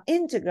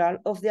integral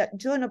of the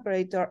adjoint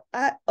operator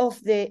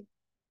of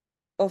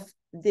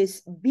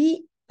this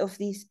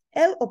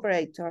L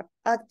operator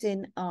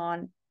acting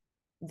on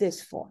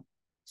this form.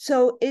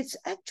 So it's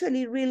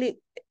actually really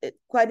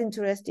quite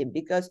interesting,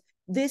 because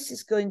this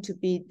is going to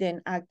be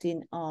then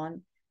acting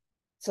on,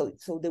 so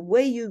the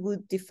way you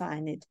would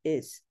define it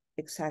is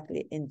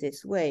exactly in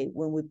this way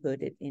when we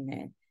put it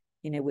in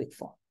a weak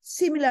form.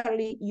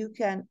 Similarly, you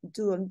can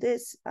do on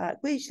this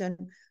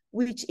equation,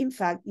 which in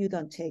fact you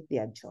don't take the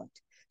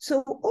adjoint.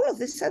 So all of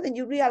a sudden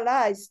you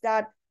realize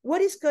that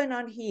what is going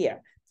on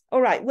here?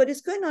 All right, what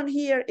is going on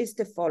here is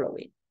the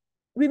following.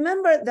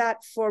 Remember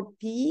that for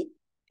P,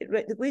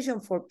 the equation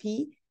for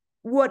P,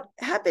 what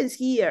happens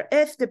here,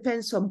 F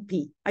depends on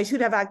P. I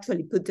should have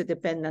actually put the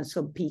dependence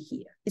on P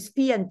here. It's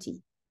P and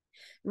T,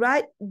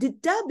 right? The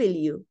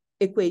W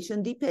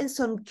equation depends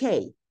on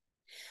K.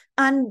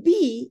 And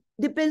B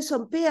depends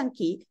on P and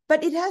K,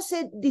 but it has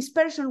a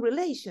dispersion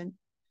relation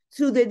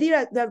through the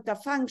Dirac delta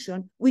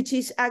function, which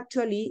is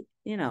actually,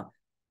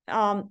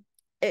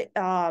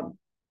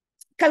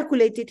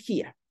 calculated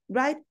here,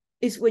 right?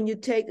 Is when you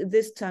take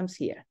these terms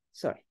here.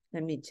 Sorry,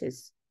 let me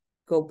just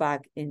go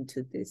back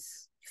into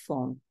this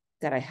form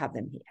that I have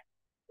them here.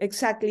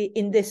 Exactly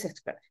in this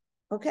expression,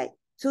 okay?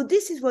 So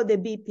this is what the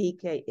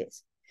BPK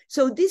is.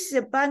 So this is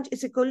a bunch,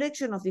 it's a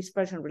collection of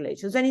dispersion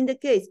relations. And in the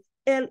case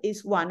L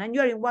is 1, and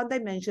you're in 1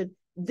 dimension,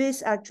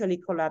 this actually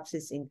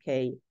collapses in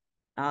K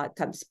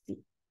times P,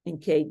 in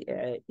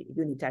K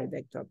unitary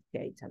vector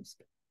K times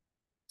P.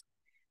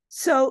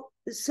 So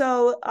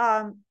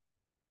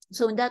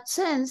in that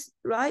sense,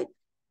 right,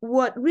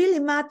 what really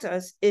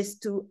matters is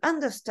to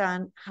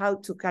understand how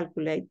to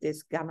calculate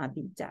this gamma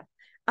beta,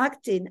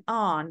 acting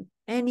on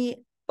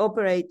any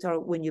operator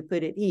when you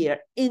put it here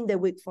in the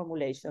weak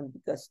formulation,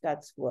 because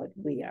that's what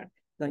we are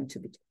going to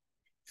be doing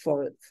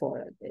for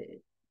the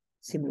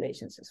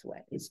simulations as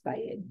well. It's by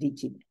a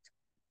DG method.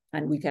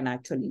 And we can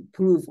actually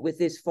prove with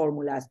these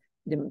formulas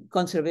the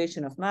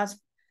conservation of mass,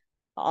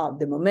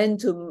 the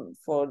momentum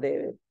for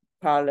the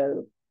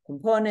parallel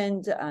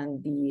component,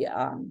 and the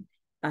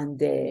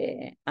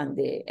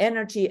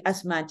energy,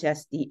 as much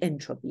as the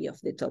entropy of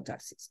the total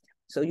system.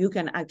 So you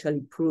can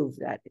actually prove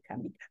that it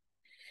can be done.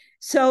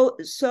 So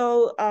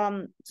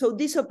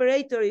this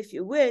operator, if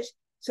you wish,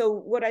 so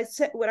what I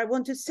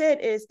want to say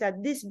is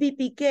that this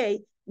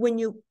BPK, when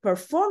you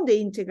perform the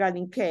integral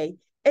in K,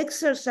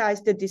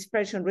 exercise the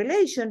dispersion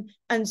relation,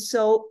 and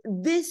so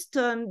this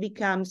term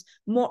becomes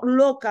more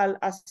local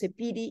as a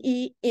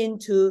PDE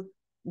into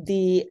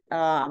the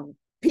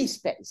P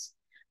space.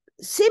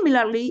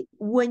 Similarly,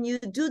 when you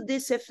do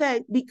this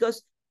effect,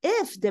 because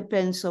F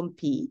depends on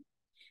P,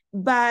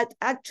 but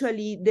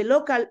actually the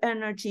local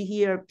energy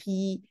here,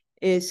 P,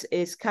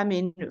 is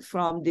coming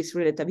from this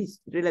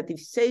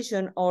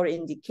relativization, or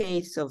in the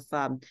case of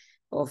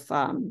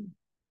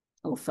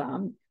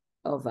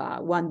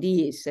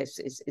 1D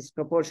is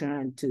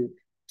proportional to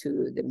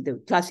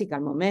the classical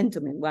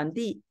momentum in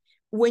 1D.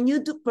 When you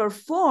do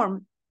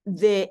perform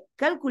the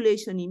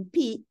calculation in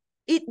P,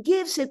 it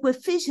gives a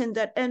coefficient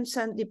that ends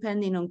on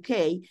depending on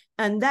K,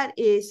 and that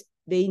is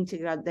the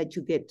integral that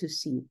you get to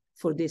see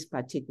for this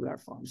particular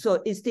form.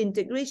 So it's the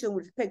integration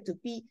with respect to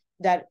P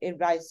that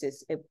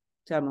arises a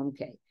term on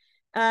K.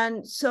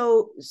 And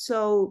so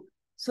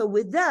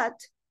with that,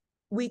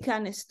 we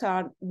can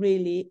start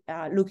really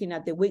looking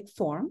at the weak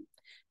form.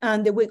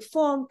 And the weak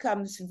form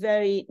comes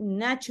very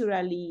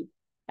naturally,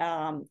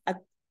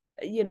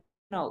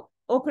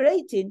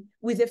 operating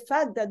with the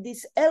fact that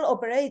this L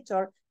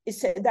operator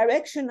is a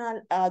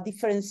directional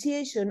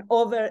differentiation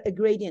over a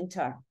gradient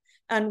term.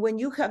 And when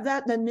you have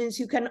that, that means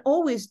you can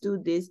always do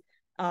this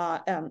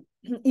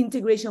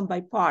integration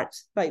by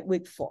parts, by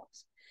weak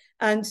forms.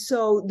 And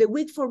so the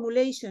weak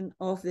formulation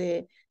of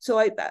the,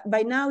 so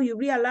by now you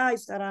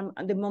realize that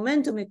the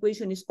momentum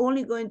equation is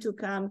only going to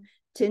come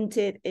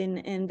tinted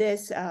in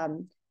this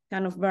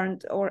kind of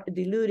burnt or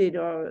diluted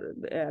or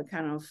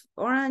kind of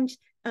orange,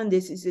 and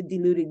this is a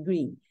diluted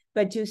green.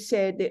 But you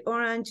said the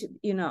orange,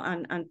 you know,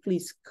 and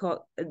please,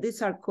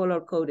 these are color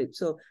coded.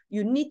 So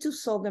you need to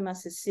solve them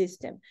as a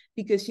system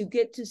because you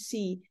get to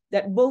see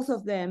that both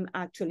of them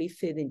actually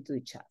fit into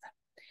each other.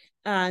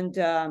 And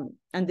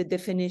the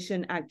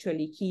definition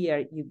actually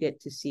here, you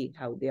get to see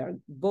how they are,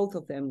 both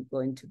of them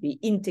going to be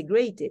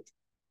integrated,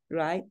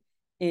 right?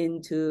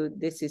 Into,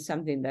 this is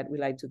something that we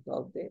like to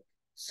call the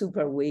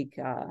super weak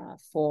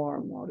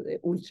form or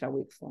the ultra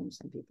weak form,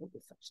 some people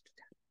refer to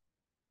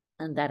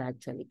that. And that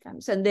actually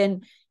comes. And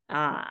then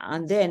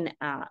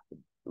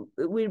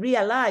we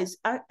realized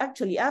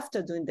actually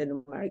after doing the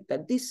numeric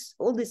that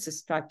all this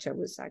structure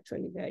was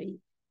actually very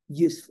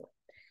useful.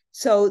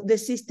 So the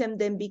system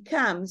then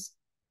becomes,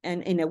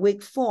 and in a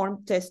weak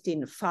form,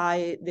 testing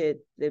phi, the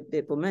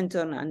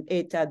momentum, and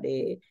eta,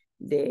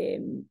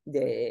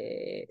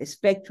 the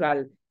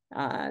spectral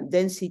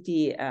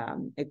density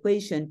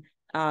equation,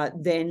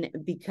 then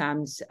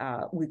becomes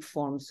weak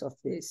forms of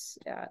this.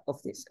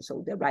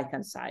 So the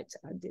right-hand side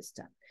at this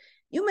time.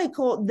 You may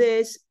call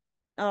this,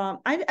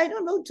 I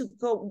don't know to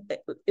call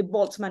a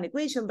Boltzmann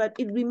equation, but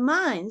it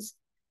reminds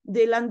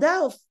the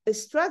Landau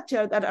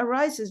structure that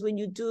arises when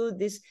you do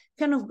this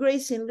kind of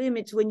grazing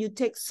limits, when you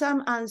take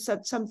some answer,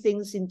 some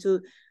things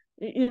into,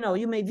 you know,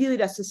 you may view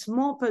it as a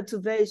small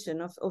perturbation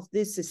of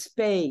this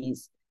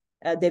space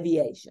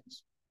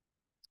deviations.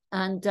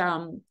 And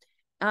the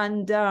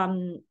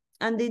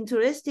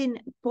interesting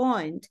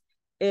point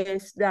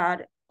is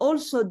that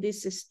also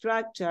this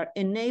structure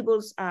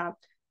enables us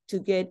to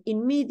get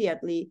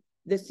immediately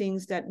the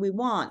things that we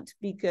want,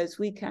 because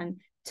we can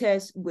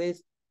test with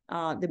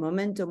the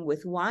momentum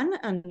with 1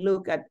 and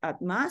look at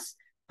mass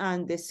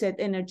and the set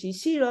energy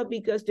 0,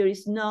 because there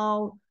is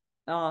no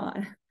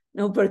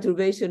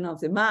perturbation of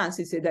the mass.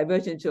 It's a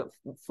divergence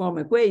form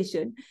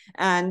equation.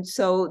 And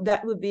so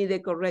that would be the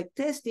correct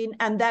testing.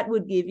 And that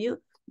would give you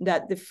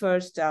that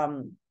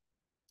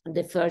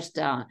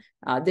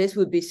this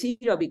would be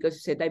 0 because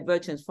it's a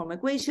divergence form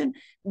equation.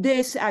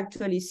 This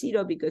actually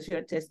 0 because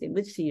you're testing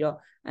with 0.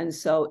 And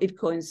so it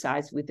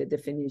coincides with the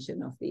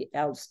definition of the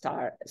L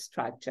star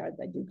structure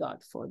that you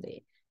got for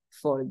the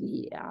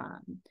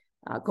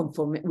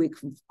weak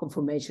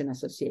conformation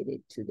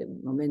associated to the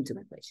momentum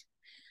equation,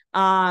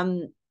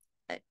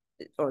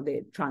 or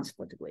the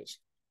transport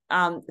equation.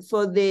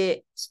 For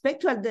the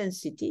spectral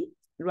density,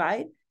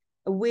 right,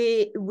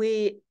 we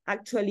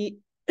actually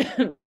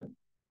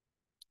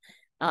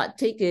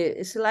take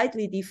a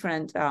slightly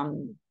different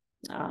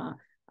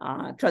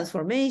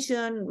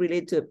transformation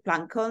related to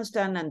Planck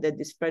constant and the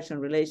dispersion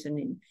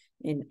relation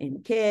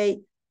in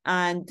K.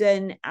 And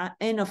then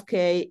N of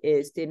K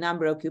is the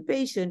number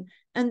occupation.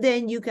 And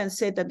then you can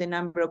say that the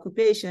number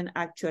occupation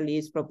actually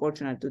is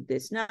proportional to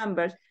these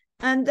numbers.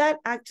 And that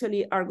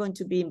actually are going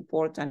to be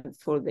important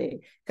for the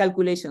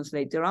calculations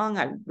later on.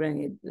 I'll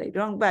bring it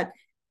later on. But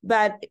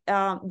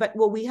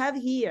what we have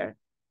here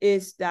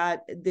is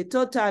that the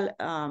total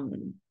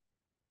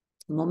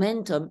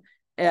momentum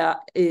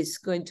is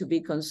going to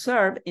be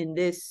conserved in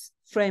this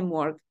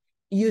framework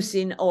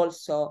using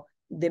also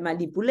the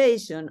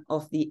manipulation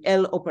of the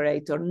L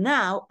operator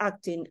now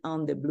acting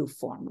on the blue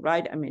form,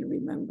 right? I mean,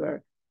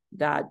 remember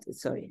that,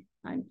 sorry,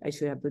 I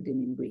should have put it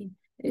in green.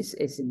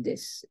 It's in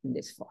this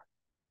form.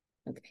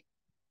 Okay,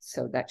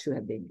 so that should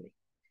have been green.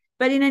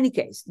 But in any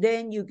case,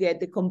 then you get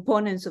the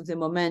components of the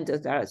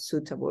momentum that are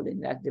suitable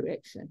in that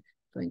direction.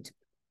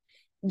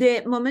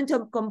 The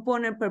momentum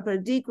component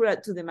perpendicular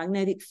to the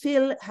magnetic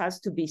field has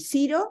to be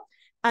 0.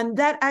 And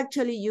that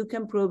actually you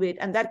can prove it.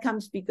 And that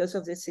comes because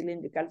of the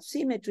cylindrical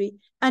symmetry.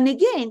 And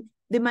again,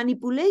 the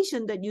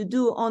manipulation that you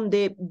do on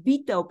the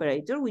beta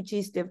operator, which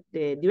is the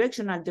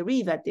directional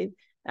derivative,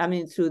 I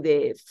mean, through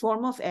the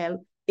form of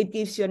L, it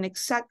gives you an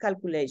exact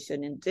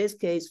calculation, in this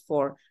case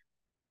for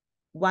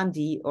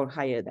 1D or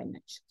higher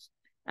dimensions.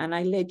 And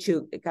I let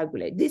you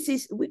calculate. This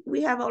is,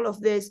 we have all of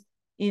this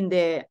in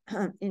the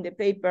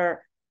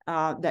paper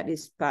that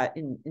is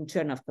in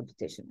Journal of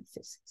Computational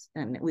Physics,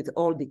 and with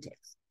all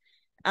details.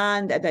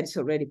 And that is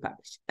already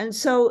published. And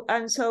so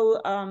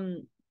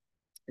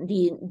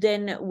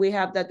then we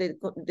have that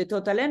the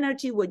total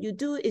energy, what you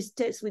do is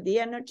test with the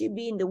energy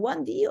being the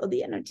 1D or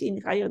the energy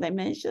in higher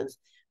dimensions,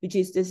 which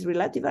is this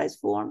relativized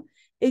form.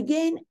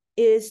 Again,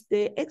 is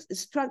the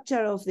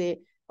structure of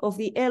the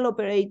L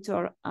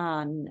operator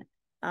and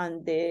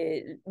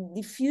the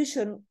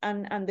diffusion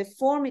and the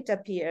form it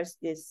appears,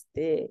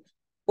 the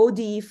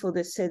ODE for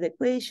the said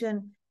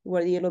equation,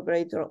 where the L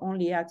operator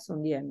only acts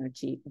on the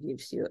energy,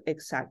 gives you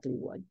exactly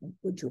what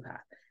you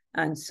have.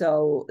 And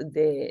so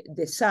the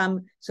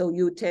sum, so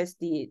you test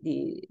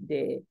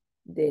the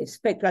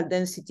spectral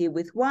density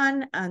with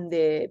 1 and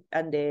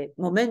the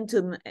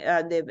momentum,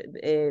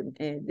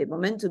 the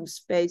momentum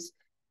space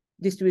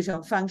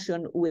distribution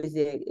function with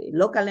the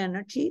local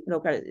energy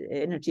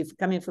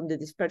coming from the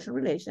dispersion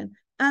relation,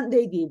 and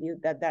they give you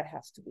that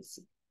has to be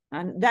C.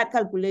 And that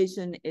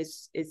calculation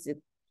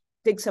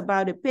takes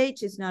about a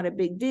page. It's not a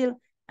big deal,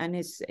 and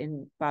it's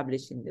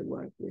published in the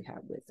work we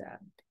have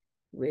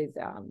with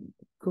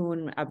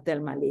Kun,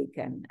 Abdelmalik,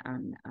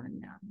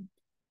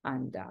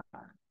 and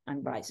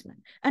Briezman.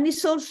 And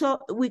it's also,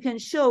 we can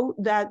show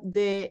that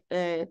the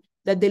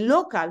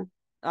local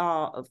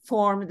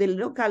form,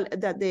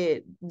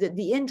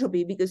 the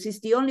entropy, because it's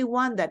the only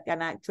one that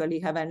can actually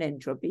have an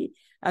entropy,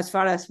 as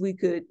far as we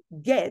could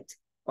get,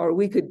 or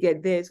we could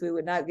get this, we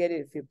would not get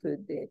it if you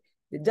put the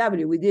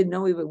W. We didn't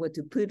know even what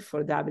to put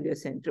for W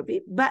as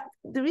entropy, but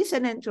there is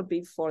an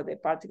entropy for the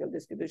particle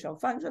distribution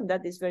function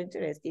that is very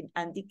interesting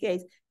and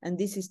decays, and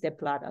this is the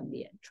plot on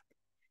the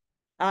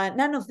entropy.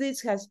 None of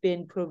this has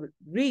been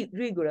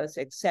rigorous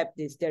except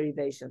these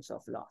derivations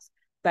of laws,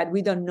 but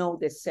we don't know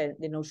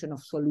the notion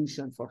of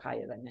solution for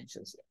higher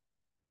dimensions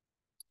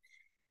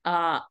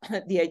yet.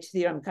 The H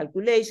theorem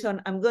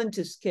calculation, I'm going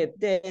to skip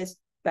this,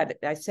 but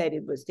I said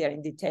it was there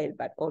in detail,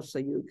 but also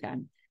you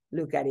can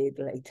look at it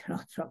later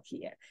on from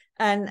here.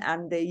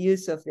 And the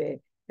use of the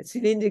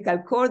cylindrical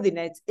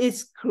coordinates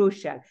is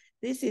crucial.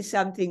 This is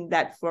something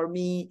that for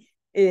me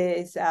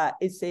is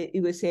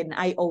it was an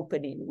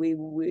eye-opening.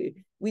 We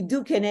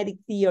do kinetic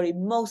theory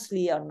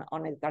mostly on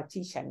a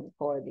Cartesian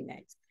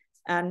coordinates,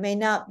 and may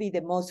not be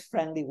the most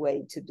friendly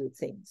way to do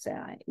things,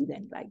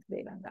 even like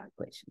the Van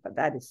equation, but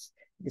that is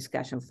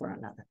discussion for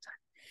another time.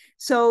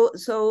 So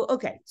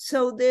okay,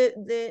 so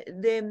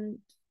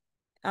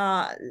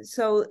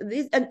so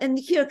this, and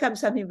here comes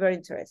something very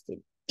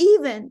interesting.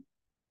 Even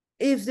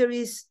if there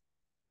is,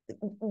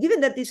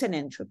 given that it's an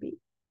entropy,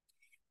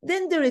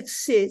 then there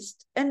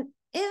exists an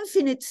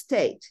infinite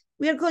state.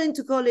 We are going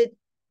to call it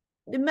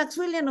the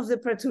Maxwellian of the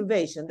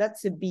perturbation.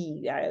 That's a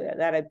B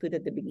that I put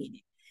at the beginning.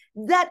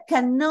 That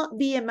cannot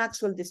be a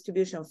Maxwell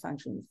distribution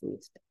function in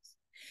fluid space.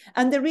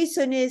 And the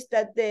reason is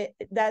that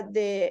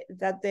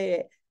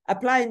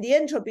applying the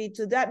entropy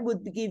to that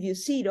would give you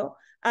 0.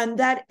 And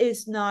that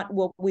is not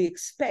what we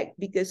expect,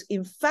 because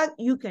in fact,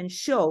 you can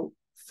show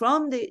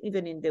from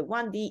even in the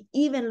 1D,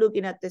 even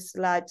looking at the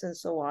slides and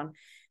so on,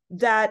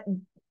 that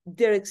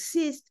there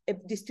exists a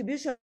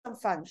distribution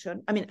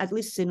function. I mean, at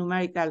least a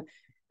numerical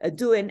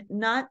doing,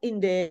 not in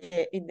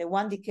the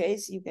 1D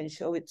case, you can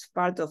show it's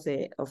part of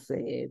the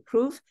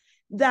proof,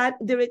 that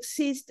there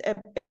exists a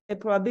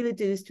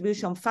probability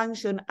distribution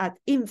function at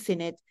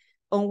infinite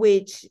on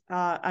which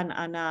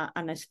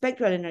and a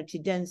spectral energy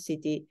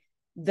density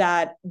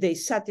that they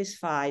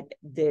satisfied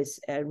this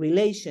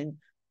relation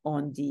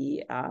on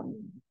the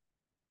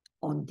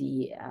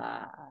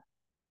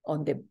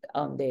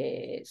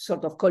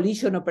sort of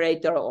collision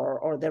operator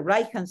or the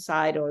right-hand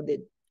side or the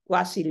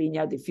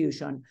quasi-linear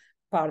diffusion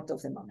part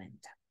of the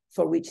momenta,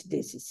 for which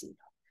this is 0.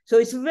 So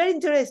it's very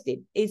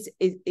interesting.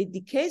 It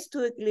decays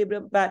to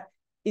equilibrium, but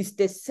it's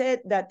the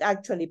set that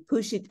actually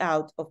push it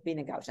out of being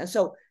a Gaussian.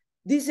 So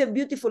this is a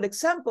beautiful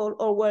example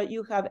of where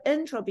you have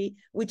entropy,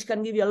 which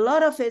can give you a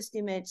lot of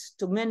estimates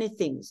to many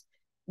things.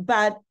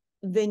 But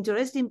the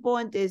interesting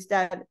point is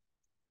that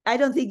I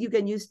don't think you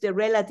can use the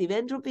relative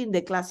entropy in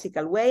the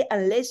classical way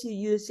unless you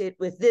use it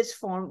with this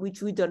form,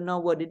 which we don't know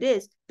what it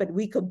is, but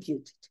we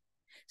compute it.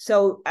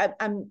 So I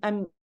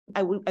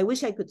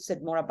wish I could say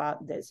more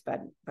about this,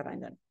 but I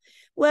don't.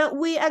 Well,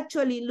 we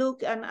actually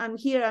look, and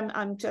here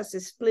I'm just a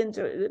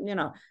splinter,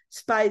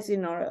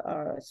 spicing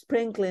or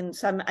sprinkling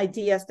some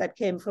ideas that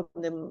came from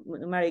the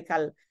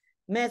numerical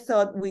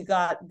method. We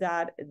got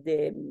that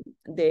the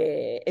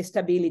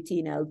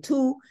stability in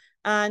L2,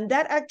 and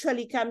that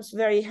actually comes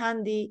very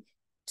handy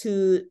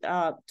to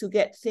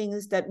get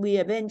things that we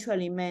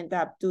eventually end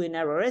up doing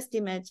error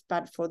estimates.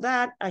 But for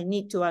that, I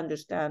need to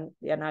understand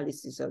the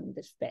analysis of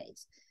the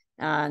space.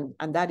 And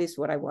that is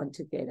what I want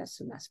to get as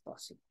soon as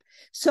possible.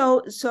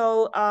 So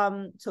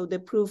the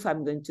proof,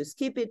 I'm going to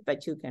skip it,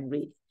 but you can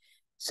read it.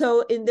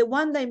 So in the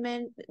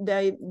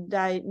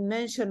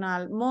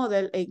one-dimensional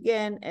model,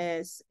 again,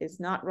 is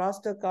not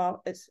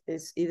Rostakov,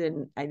 it's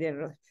even, I don't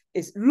know,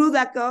 it's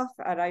Rudakov,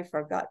 and I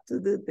forgot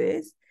to do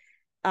this.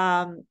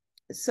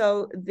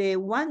 So the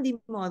 1D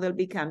model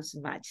becomes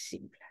much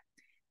simpler.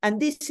 And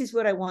this is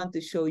what I want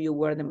to show you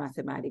where the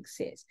mathematics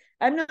is.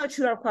 I'm not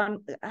sure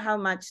how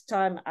much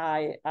time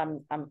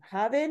I'm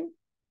having,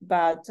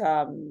 but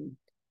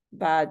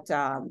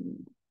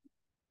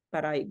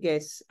I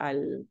guess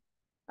I'll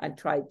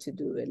try to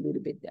do a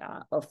little bit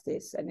of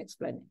this and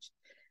explanation.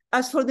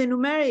 As for the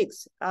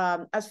numerics,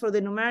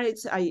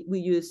 we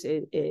use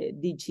a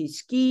DG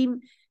scheme.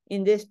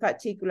 In this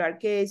particular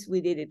case, we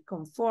did it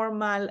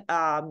conformal.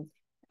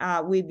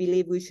 We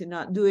believe we should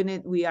not doing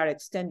it. We are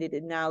extending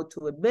it now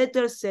to a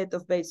better set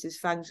of basis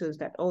functions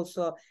that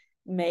also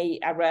may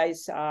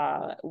arise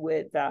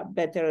with a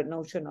better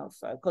notion of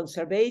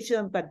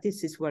conservation, but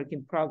this is work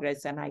in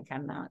progress and I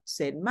cannot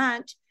say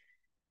much.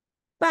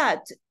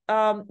 But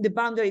the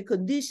boundary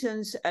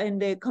conditions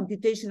and the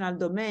computational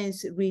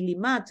domains really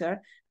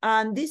matter.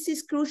 And this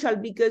is crucial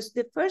because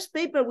the first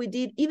paper we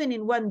did, even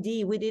in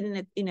 1D, we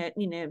did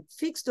in a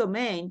fixed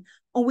domain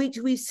on which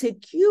we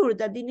secure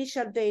that the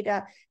initial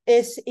data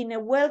is in a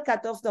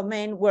well-cut-off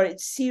domain where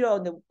it's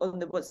 0 on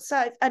the both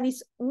sides, and it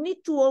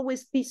needs to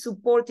always be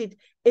supported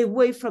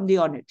away from the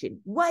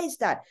origin. Why is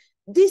that?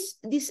 This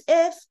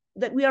F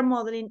that we are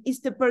modeling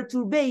is the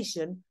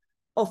perturbation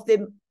of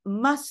the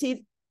massive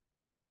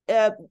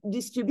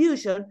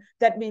distribution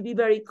that may be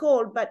very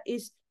cold, but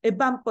is a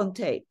bump on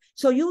tail.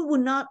 So you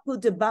would not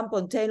put the bump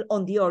on tail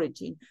on the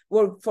origin,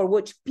 for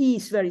which P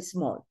is very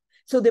small.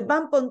 So the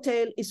bump on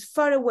tail is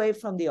far away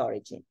from the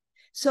origin.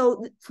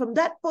 So from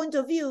that point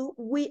of view,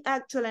 we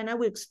actually, and I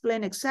will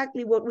explain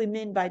exactly what we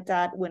mean by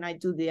that when I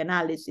do the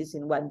analysis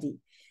in 1D.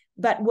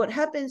 But what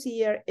happens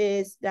here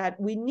is that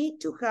we need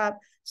to have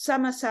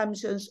some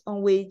assumptions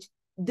on which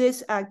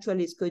this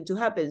actually is going to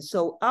happen.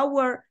 So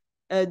our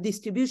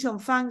distribution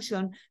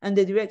function and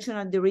the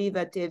directional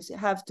derivatives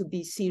have to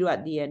be 0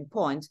 at the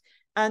endpoints.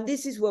 And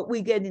this is what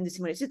we get in the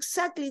simulation. It's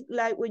exactly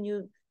like when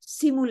you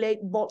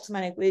simulate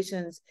Boltzmann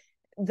equations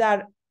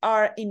that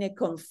are in a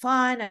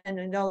confine and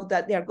you know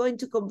that they are going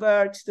to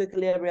converge to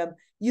equilibrium.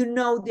 You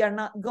know they are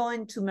not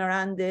going to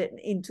meander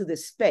into the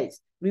space.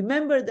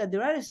 Remember that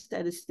there are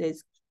steady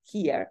states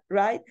here,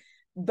 right?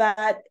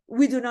 But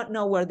we do not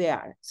know where they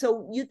are.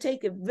 So you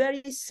take a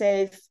very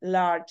safe,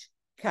 large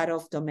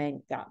cutoff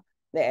domain Gamba,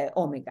 the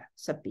omega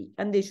sub p,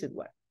 and they should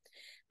work.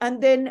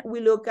 And then we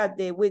look at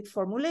the weak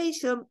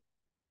formulation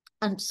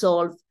and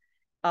solve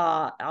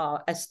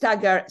a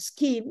stagger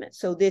scheme.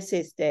 So this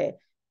is the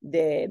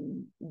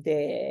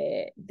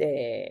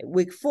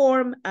weak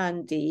form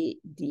and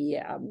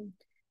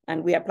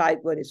and we applied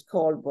what is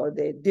called for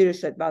the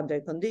Dirichlet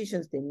boundary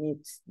conditions, the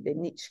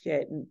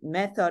Nitschke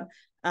method,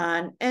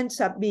 and ends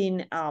up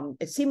being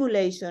a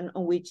simulation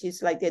on which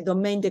is like a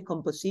domain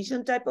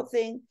decomposition type of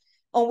thing,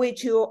 on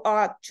which you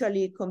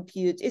actually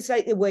compute. It's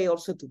like a way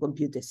also to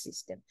compute the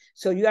system.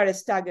 So you are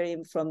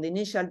staggering from the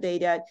initial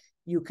data,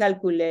 you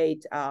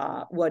calculate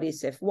what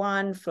is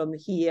F1 from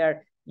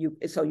here.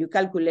 So you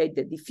calculate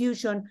the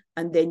diffusion,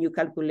 and then you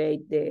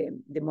calculate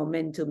the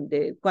momentum,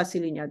 the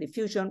quasilinear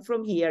diffusion.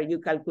 From here, you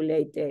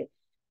calculate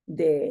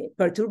the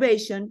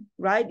perturbation,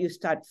 right? You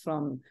start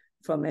from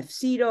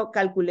F0,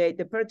 calculate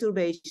the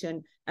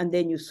perturbation, and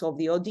then you solve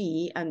the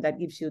ODE, and that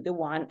gives you the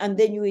 1, and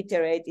then you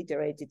iterate.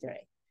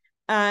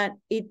 And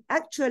it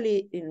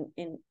actually,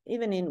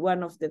 even in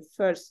one of the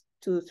first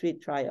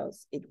 2-3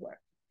 trials, it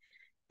worked.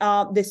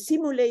 The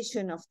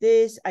simulation of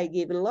this, I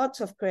give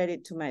lots of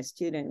credit to my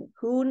student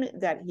Kun,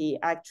 that he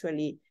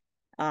actually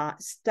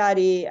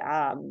studied,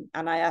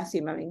 and I asked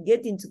him,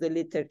 get into the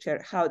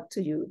literature, how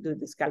do you do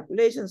these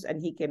calculations?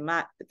 And he came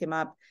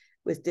up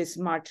with this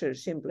Marcher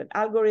Simplet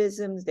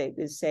algorithms,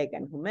 David Seg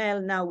and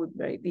Hummel. Now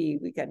maybe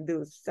we can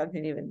do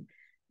something even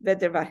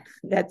better, but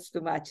that's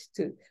too much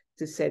to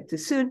say too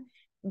soon.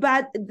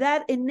 But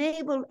that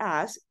enabled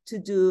us to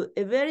do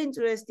a very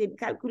interesting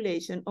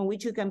calculation on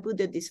which you can put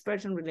the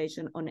dispersion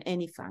relation on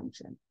any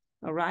function,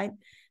 all right?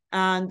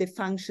 And the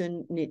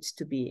function needs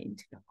to be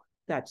integrable.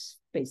 That's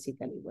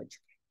basically what you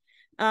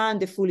get. And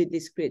the fully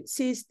discrete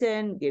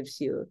system gives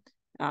you,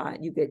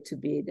 you get to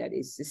be that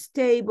is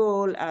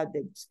stable.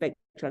 The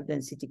spectral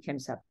density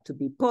comes up to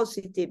be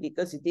positive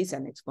because it is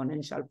an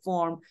exponential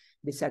form.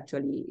 This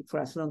actually, for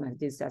as long as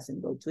this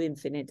doesn't go to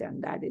infinite,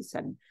 and that is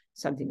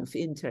something of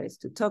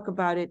interest to talk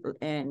about it.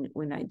 And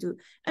when I do,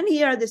 and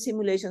here are the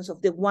simulations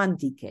of the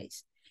 1D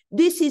case.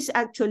 This is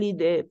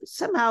actually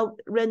somehow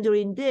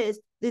rendering this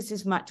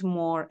is much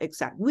more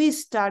exact. We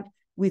start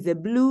with the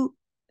blue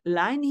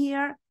line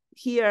here.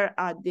 Here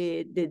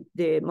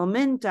the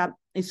momenta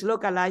is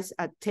localized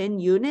at 10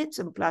 units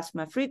and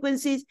plasma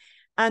frequencies.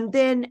 And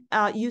then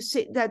you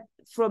see that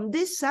from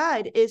this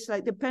side, it's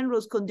like the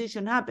Penrose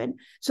condition happened.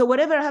 So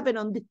whatever happened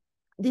on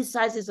this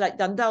side is like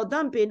Landau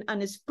damping,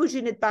 and it's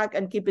pushing it back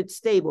and keep it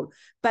stable.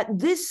 But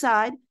this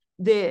side,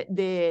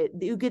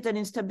 you get an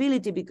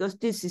instability because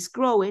this is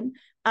growing,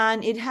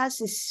 and it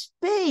has a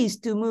space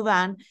to move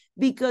on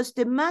because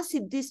the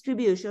massive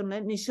distribution,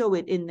 let me show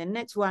it in the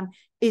next one,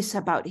 is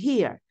about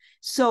here.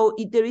 So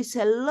there is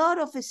a lot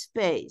of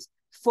space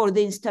for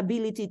the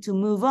instability to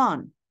move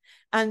on.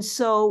 And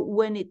so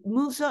when it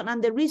moves on,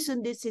 and the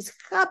reason this is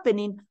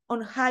happening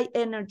on high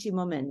energy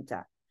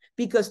momenta,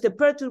 because the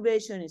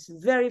perturbation is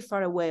very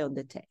far away on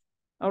the tail,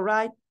 all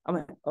right?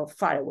 Or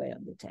far away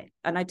on the tail.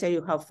 And I tell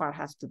you how far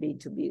has to be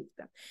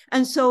that.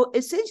 And so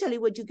essentially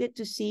what you get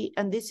to see,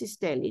 and this is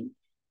telling,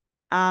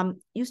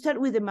 you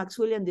start with the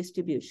Maxwellian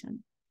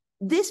distribution.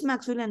 This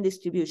Maxwellian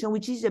distribution,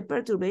 which is a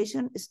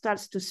perturbation,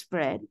 starts to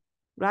spread,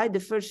 right? The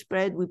first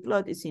spread we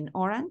plot is in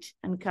orange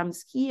and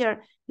comes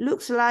here.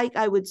 Looks like,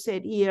 I would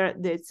say here,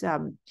 there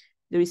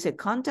is a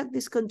contact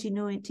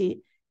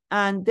discontinuity.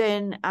 And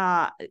then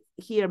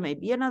here may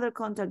be another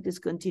contact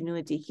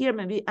discontinuity, here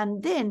maybe,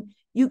 and then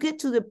you get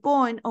to the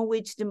point on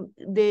which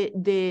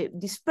the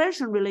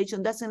dispersion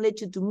relation doesn't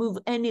let you to move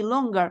any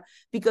longer,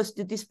 because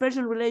the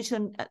dispersion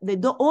relation,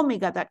 the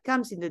omega that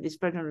comes in the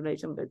dispersion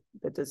relation, but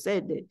better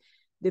said,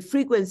 the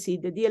frequency,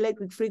 the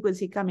dielectric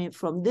frequency coming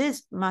from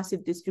this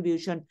massive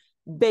distribution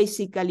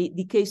basically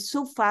decays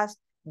so fast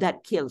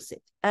that kills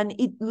it. And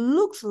it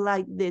looks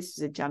like this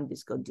is a jump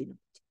discontinuity.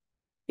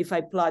 If I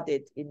plot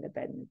it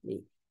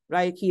independently,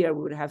 right here,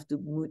 we would have to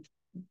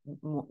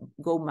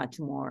go much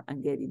more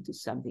and get into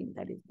something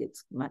that it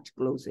gets much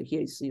closer.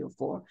 Here is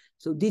 0.4.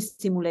 So this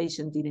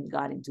simulation didn't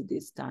get into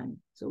this time.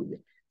 So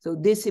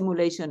this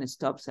simulation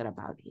stops at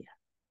about here,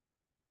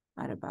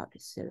 at about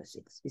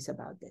 0.6. It's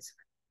about this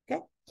one.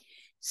 Okay.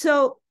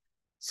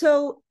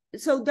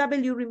 So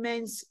W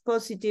remains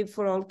positive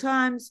for all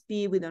times.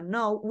 P we don't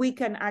know. We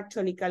can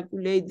actually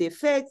calculate the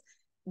effect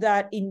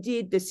that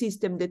indeed the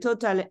system, the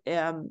total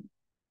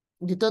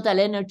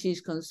energy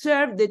is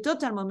conserved, the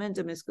total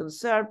momentum is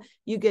conserved,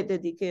 you get the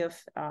decay of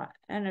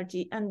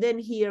energy. And then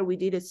here we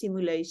did a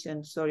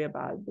simulation, sorry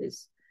about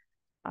this,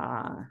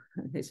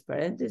 this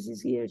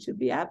parenthesis here should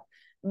be up,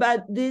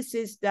 but this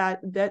is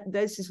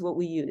this is what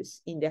we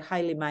use in the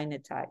highly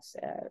magnetized,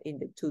 in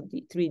the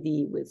 2D,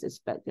 3D with the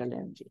spectral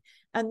energy.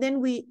 And then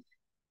we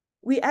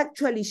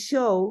actually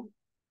show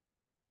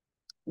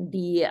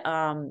the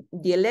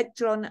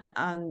electron,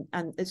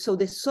 and so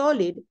the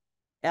solid,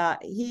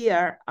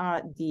 here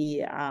are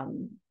the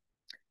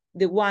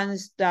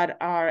ones that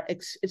are,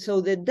 so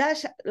the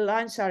dash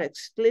lines are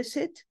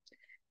explicit,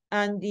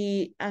 and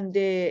the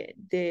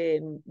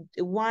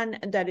one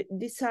that,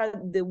 these are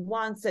the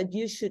ones that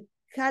you should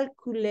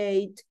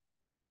calculate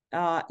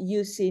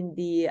using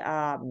the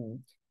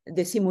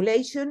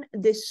simulation.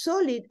 The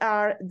solid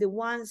are the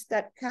ones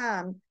that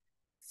come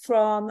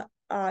from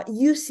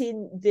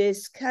using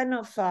this kind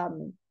of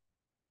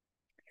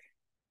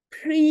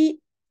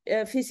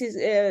physics,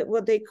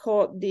 what they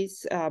call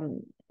this,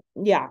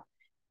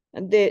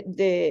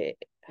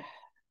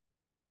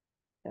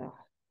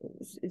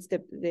 it's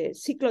the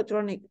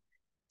cyclotronic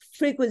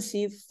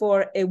frequency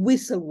for a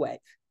whistle wave.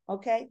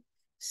 Okay,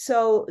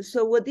 so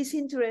what is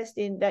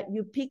interesting that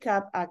you pick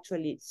up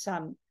actually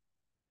some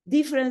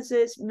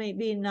differences,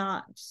 maybe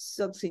not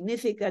so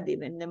significant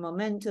even in the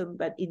momentum,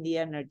 but in the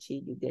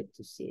energy you get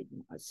to see it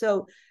more.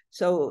 So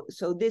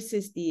this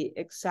is the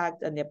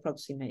exact and the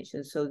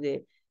approximation. So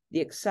the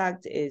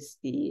exact is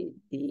the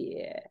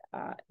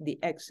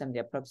X, and the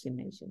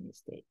approximation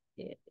is the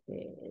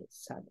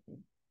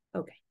something.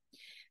 Okay,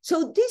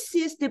 so this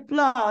is the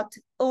plot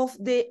of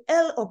the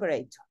L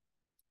operator.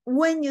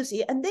 When you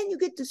see, and then you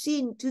get to see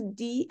in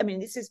 2D, I mean,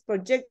 this is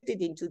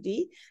projected in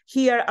 2D.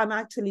 Here I'm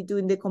actually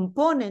doing the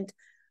component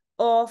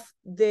of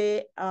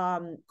the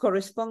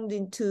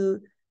corresponding to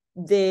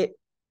the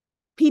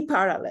P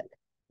parallel,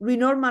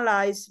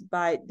 renormalized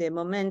by the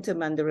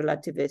momentum and the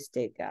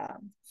relativistic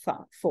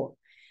form.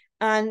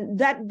 And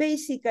that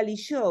basically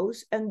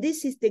shows, and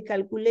this is the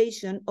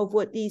calculation of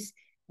what is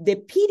the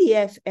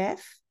PDFF.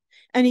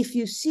 And if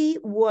you see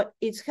what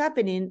is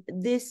happening,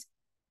 this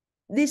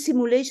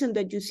simulation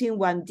that you see in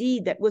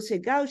 1D, that was a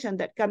Gaussian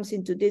that comes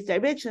into this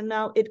direction,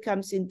 now it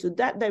comes into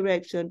that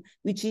direction,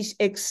 which is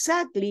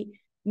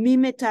exactly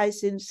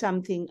mimetizing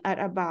something at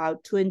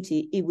about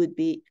 20. It would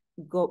be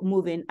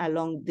moving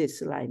along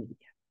this line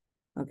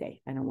here.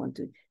 Okay, I don't want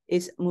to,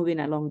 it's moving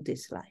along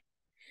this line.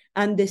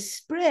 And the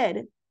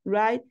spread,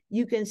 right,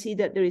 you can see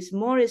that there is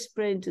more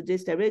spread into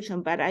this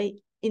direction, but I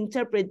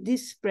interpret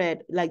this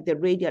spread like the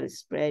radial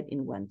spread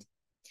in 1D.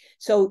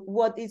 So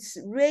what is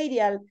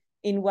radial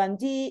in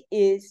 1D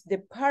is the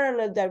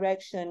parallel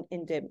direction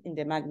in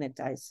the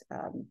magnetized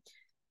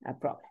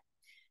problem.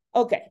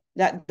 Okay,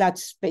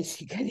 that's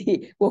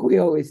basically what we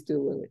always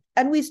do with it.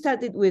 And we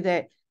started with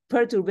a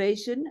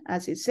perturbation,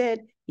 as it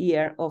said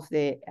here, of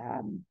the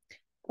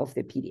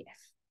PDF.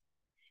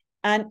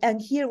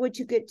 And here what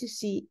you get to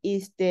see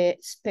is the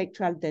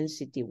spectral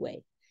density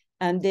wave.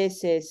 And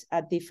this is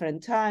at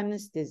different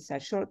times. This is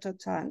at shorter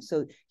time.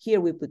 So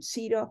here we put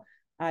 0.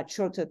 At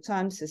shorter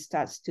times, it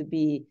starts to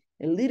be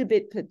a little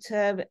bit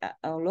perturbed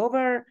all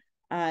over,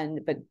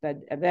 but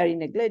very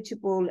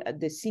negligible.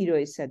 The 0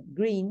 is at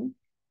green.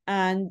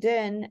 And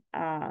then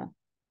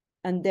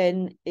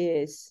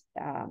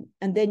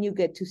you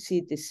get to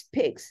see these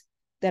peaks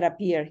that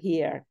appear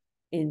here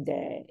in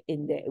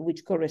the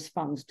which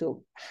corresponds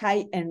to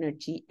high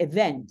energy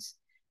events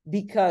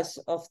because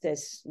of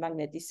this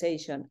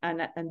magnetization,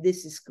 and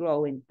this is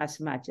growing as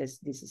much as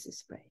this is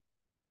spread.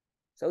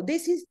 So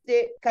this is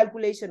the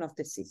calculation of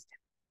the system.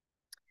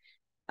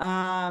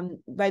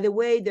 By the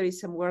way, there is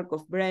some work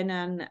of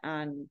Brennan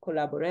and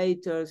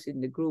collaborators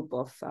in the group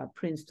of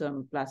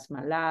Princeton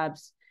Plasma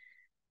Labs,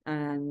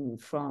 and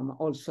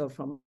also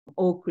from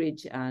Oak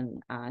Ridge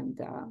and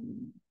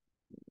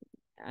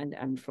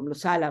from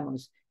Los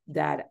Alamos,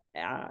 that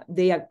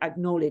they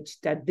acknowledge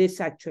that this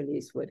actually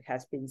is what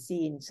has been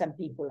seen. Some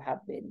people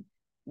have been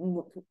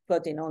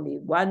plotting only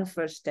one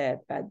first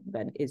step,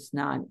 but it's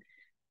not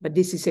but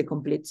this is a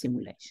complete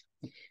simulation.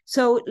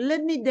 So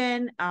let me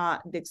then,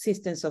 the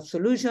existence of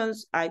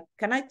solutions,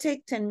 can I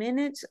take 10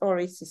 minutes or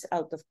is this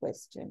out of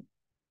question?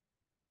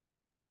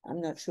 I'm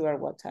not sure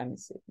what time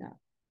is it now.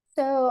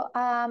 So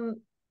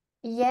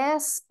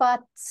yes,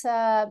 but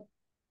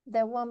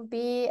there will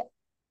be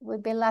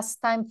less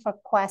time for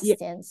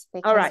questions,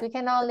 because we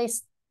can only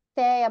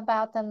stay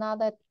about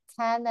another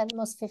 10, at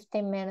most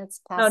 15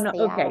 minutes past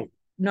the hour.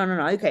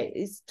 No, okay,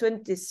 it's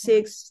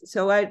 26,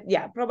 so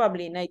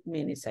probably in 8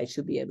 minutes I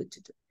should be able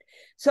to do it.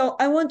 So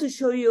I want to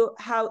show you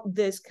how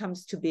this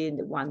comes to be in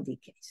the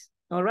 1D case.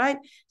 All right,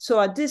 so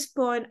at this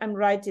point, I'm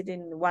writing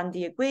in the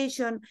 1D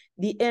equation.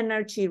 The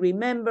energy,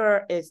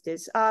 remember, is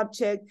this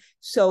object.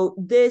 So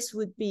this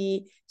would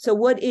be, so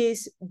what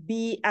is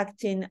B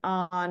acting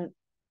on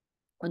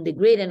the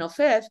gradient of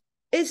F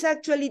is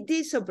actually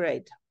this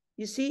operator.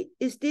 You see,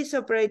 it's this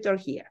operator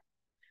here.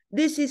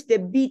 This is the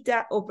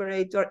beta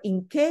operator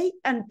in K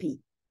and P,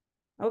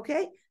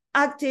 okay?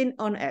 Acting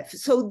on F.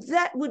 So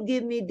that would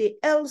give me the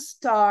L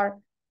star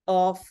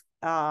of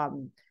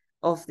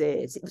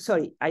the,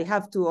 sorry, I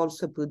have to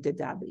also put the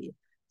W.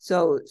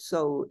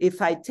 So if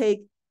I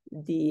take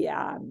the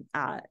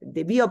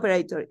B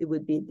operator, it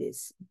would be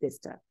this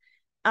term.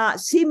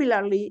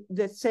 Similarly,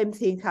 the same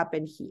thing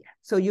happened here.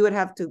 So you would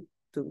have to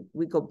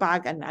we go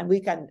back and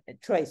we can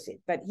trace it,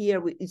 but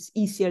here it's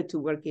easier to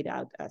work it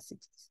out as it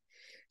is.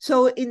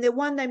 So in the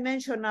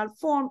one-dimensional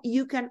form,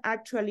 you can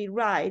actually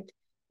write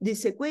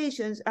these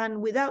equations,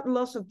 and without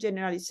loss of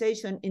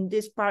generalization in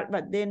this part,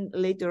 but then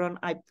later on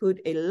I put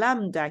a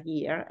lambda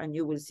here, and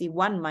you will see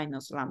 1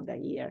 minus lambda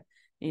here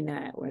in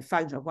a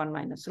function of 1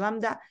 minus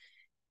lambda,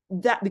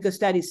 that because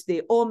that is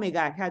the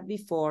omega I had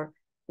before.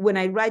 When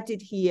I write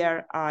it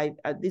here,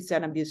 this is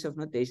an abuse of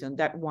notation.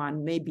 That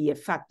one may be a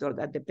factor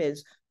that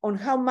depends on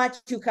how much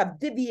you have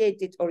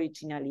deviated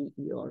originally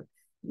your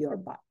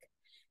back.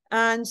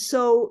 And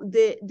so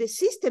the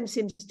system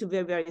seems to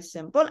be very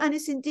simple, and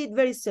it's indeed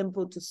very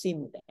simple to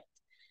simulate.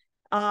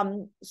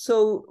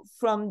 So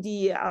from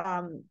the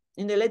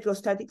in the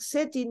electrostatic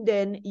setting,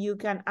 then you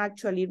can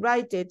actually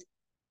write it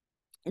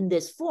in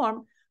this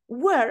form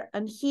where,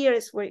 and here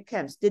is where it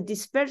comes, the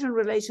dispersion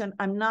relation,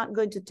 I'm not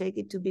going to take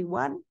it to be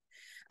 1.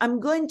 I'm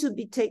going to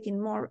be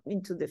taking more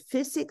into the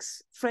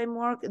physics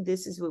framework.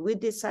 This is what we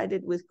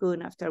decided with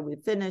Kun after we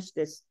finished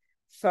this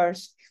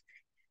first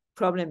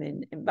problem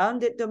in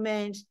bounded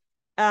domains.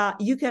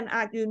 You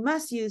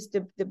must use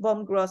the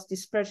Baum-Gross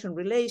dispersion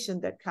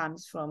relation that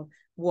comes from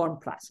warm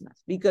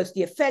plasmas, because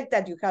the effect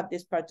that you have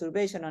this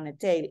perturbation on a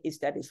tail is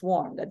that it's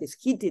warm, that is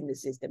heating the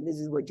system. This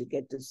is what you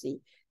get to see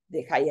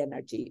the high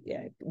energy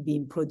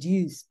being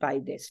produced by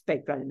the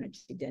spectral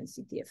energy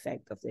density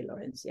effect of the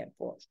Lorentzian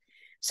force.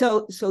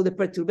 So the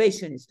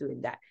perturbation is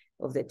doing that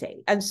of the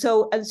tail. And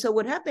so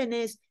what happened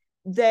is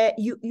that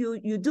you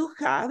do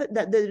have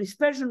that the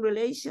dispersion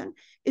relation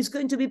is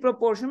going to be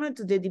proportional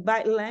to the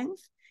divide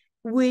length,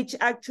 which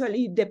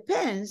actually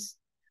depends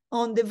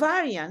on the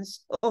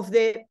variance of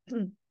the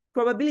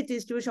probability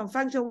distribution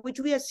function, which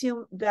we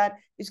assume that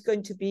is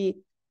going to be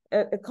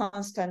a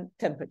constant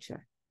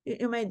temperature.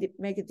 You may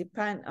make it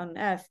depend on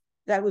F.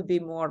 That would be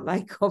more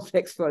like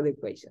complex for the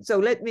equation. So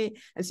let me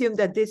assume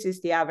that this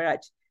is the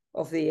average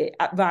of the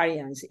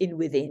variance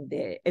within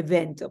the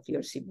event of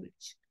your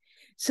simulation.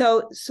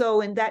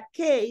 So in that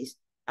case,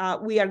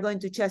 we are going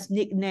to just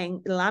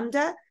nickname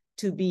lambda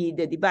to be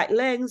the divide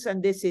length,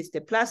 and this is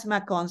the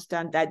plasma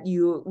constant that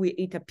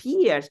it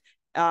appears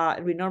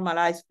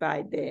renormalized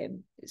by the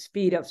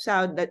speed of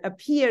sound that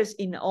appears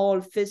in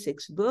all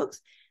physics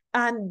books,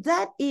 and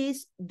that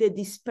is the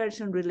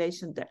dispersion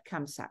relation that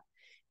comes up.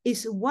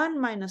 Is 1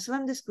 minus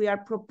lambda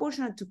squared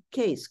proportional to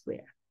k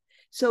squared.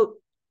 So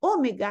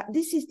omega,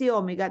 this is the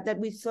omega that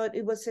we thought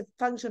it was a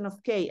function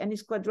of k, and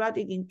it's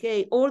quadratic in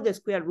k, or the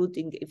square root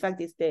in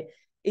fact,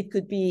 it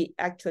could be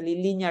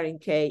actually linear in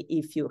k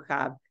if you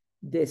have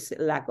this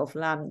lack of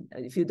lambda,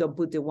 if you don't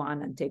put the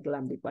 1 and take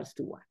lambda equals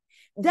to 1.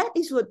 That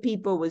is what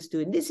people was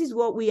doing. This is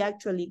what we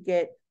actually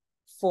get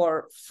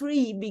for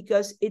free,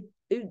 because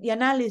the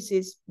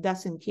analysis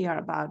doesn't care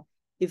about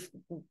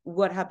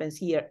what happens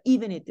here,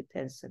 even it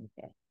depends on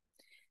k.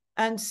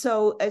 And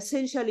so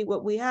essentially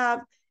what we have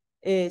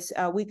is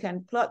we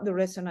can plot the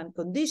resonant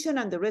condition,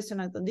 and the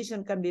resonant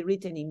condition can be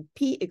written in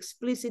P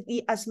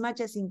explicitly as much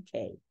as in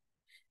K.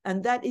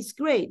 And that is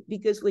great,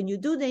 because when you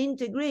do the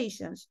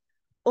integrations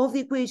of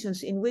the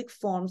equations in weak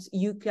forms,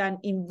 you can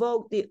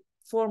invoke the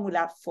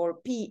formula for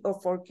P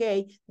or for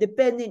K,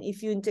 depending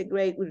if you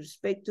integrate with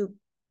respect to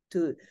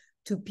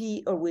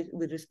P or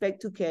with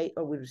respect to K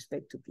or with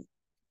respect to P,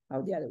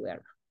 or the other way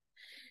around.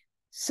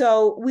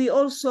 So we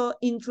also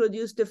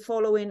introduced the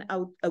following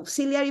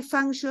auxiliary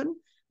function.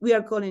 We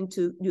are going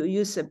to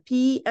use a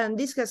P, and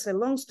this has a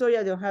long story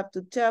I don't have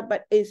to tell,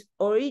 but it's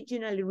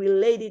originally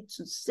related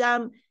to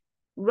some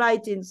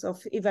writings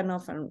of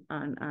Ivanov and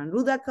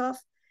Rudakov.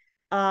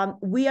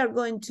 We are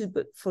going to,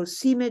 for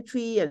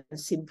symmetry and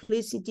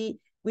simplicity,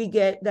 we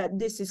get that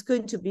this is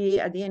going to be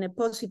at the end a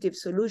positive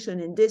solution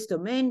in this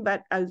domain,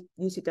 but I'll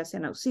use it as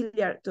an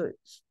auxiliary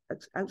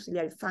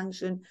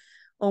function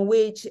on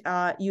which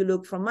you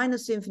look from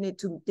minus infinite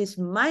to this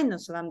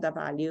minus lambda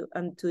value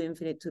and to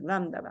infinite to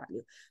lambda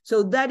value.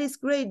 So that is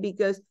great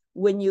because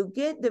when you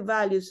get the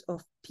values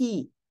of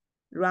P,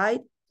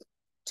 right,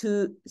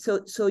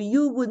 so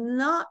you would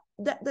not,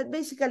 that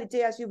basically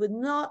tells you would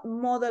not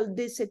model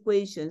these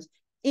equations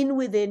in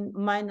within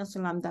minus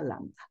lambda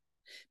lambda,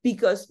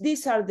 because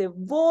these are the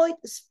void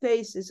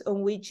spaces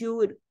on which you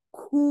would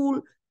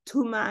cool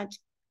too much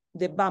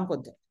the bump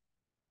potential.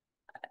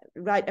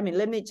 Right? I mean,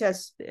 let me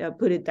just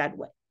put it that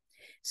way.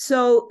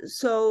 So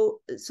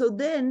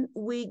then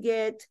we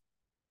get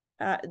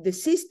the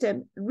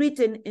system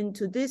written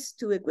into these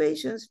two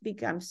equations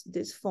becomes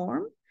this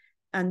form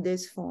and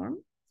this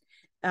form.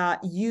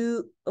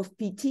 U of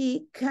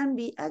PT can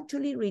be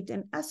actually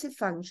written as a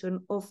function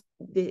of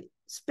the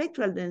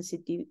spectral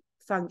density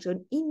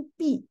function in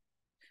P,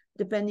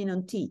 depending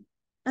on T.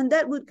 And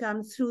that would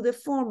come through the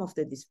form of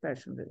the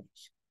dispersion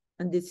relation.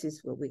 And this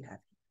is what we have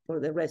for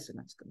the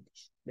resonance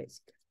condition,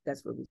 basically.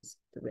 That's what we see,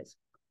 the resonance.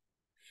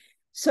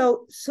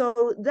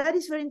 So that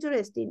is very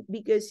interesting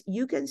because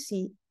you can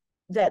see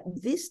that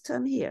this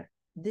term here,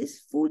 this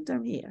full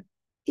term here,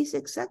 is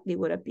exactly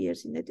what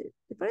appears in the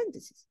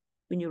parentheses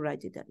when you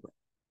write it that way,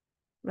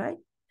 right?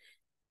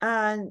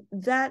 And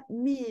that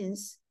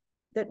means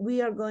that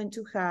we are going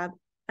to have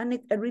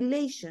a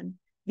relation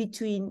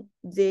between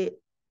the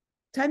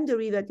time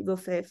derivative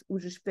of f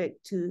with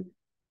respect to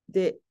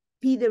the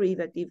p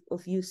derivative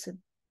of u sub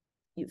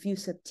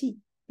t,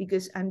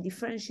 because I'm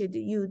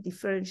differentiating u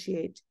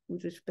differentiate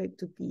with respect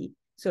to p,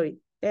 sorry,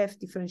 f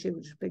differentiate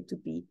with respect to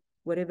p,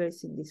 whatever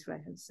is in this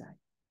right-hand side,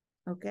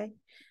 okay?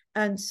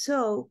 And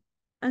so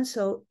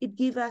it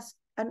gives us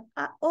an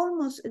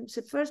almost, it's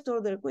a first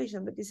order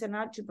equation, but it's an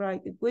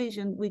algebraic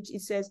equation, which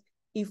it says,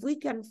 if we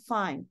can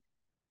find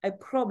a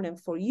problem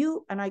for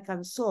u and I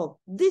can solve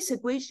this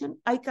equation,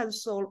 I can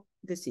solve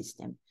the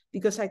system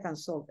because I can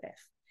solve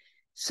f.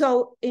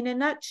 So in a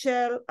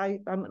nutshell,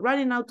 I'm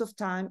running out of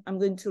time. I'm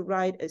going to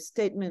write a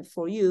statement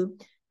for you.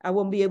 I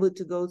won't be able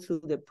to go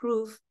through the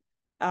proof,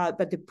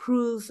 but the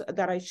proof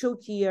that I showed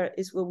here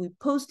is what we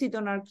posted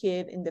on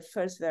Archive in the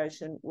first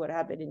version. What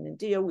happened in the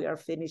interior, we are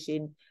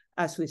finishing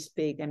as we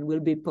speak, and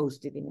will be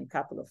posted in a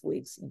couple of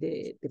weeks,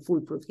 the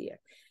full proof here.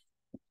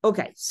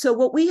 Okay, so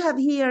what we have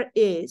here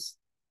is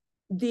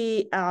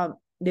the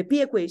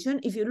P equation.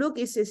 If you look,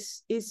 it's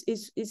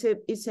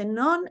a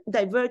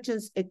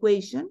non-divergence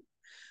equation,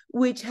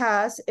 which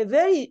has a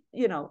very,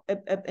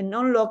 a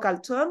non-local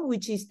term,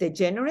 which is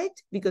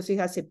degenerate because it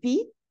has a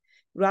P,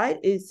 right?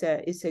 It's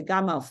a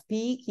gamma of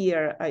P.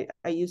 Here,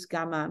 I use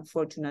gamma,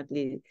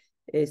 unfortunately,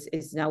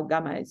 it's now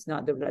gamma, it's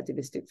not the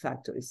relativistic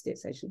factor, it's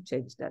this. I should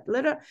change that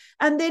letter.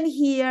 And then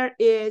here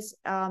is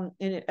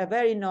in a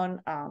very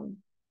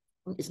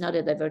it's not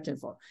a divergent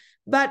form.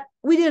 But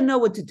we didn't know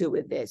what to do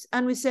with this.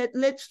 And we said,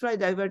 let's try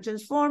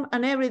divergence form,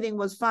 and everything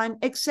was fine,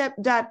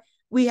 except that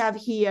we have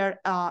here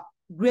a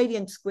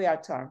gradient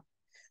square term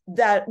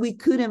that we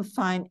couldn't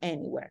find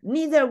anywhere.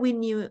 Neither we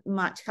knew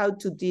much how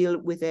to deal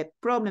with a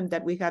problem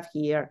that we have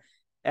here,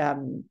 a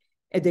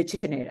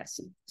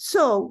degeneracy.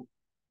 So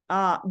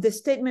the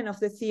statement of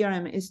the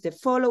theorem is the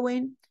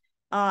following.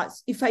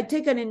 If I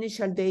take an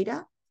initial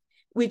data,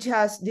 which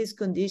has these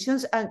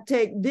conditions, and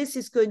this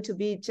is going to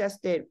be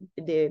just the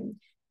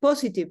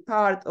positive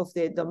part of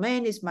the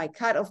domain is my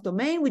cutoff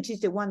domain, which is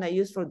the one I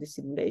use for the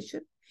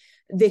simulation,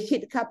 the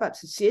heat cap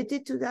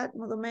associated to that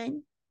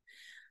domain.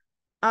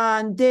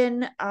 And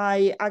then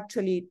I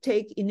actually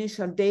take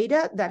initial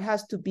data that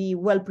has to be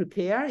well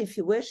prepared, if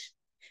you wish,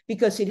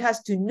 because it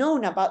has to know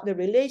about the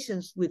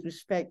relations with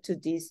respect to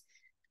this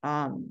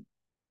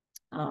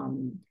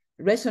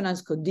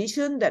resonance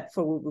condition that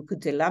for we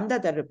could say lambda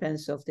that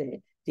depends of the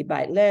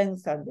byte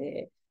length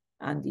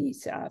and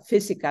these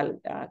physical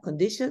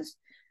conditions,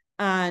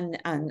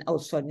 and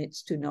also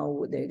needs to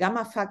know the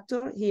gamma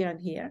factor here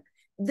and here.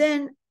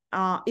 Then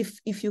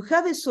if you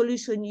have a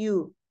solution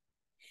U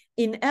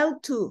in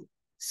L2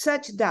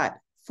 such that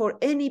for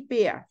any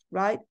pair,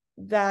 right,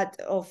 that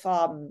of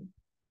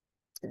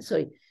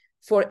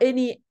for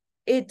any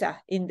eta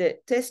in the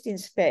testing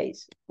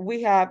space,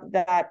 we have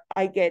that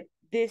I get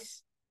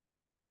this,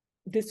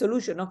 the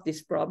solution of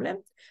this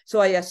problem.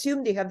 So I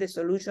assume they have the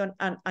solution,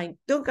 and I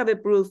don't have a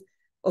proof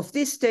of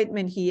this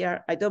statement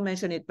here. I don't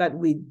mention it, but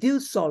we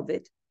do solve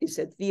it. It's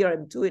a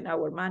theorem 2 in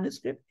our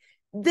manuscript.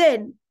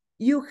 Then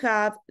you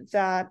have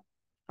that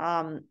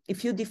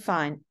if you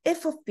define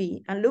f of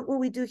p, and look what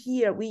we do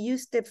here. We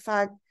use the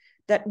fact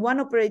that one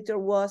operator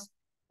was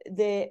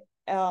the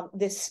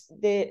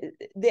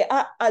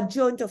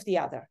adjoint of the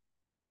other.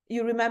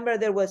 You remember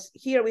there was,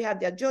 here we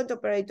have the adjoint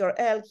operator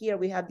L, here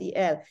we have the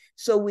L.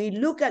 So we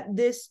look at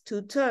these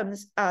two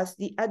terms as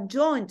the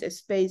adjoint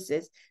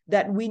spaces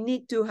that we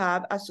need to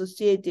have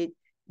associated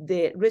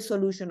the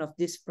resolution of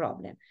this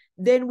problem.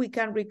 Then we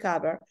can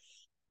recover,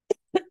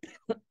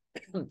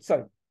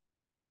 sorry.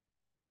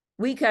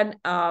 We can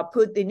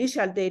put the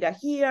initial data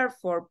here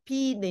for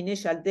P, the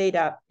initial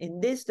data in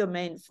this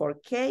domain for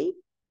K,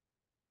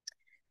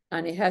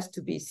 and it has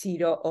to be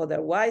 0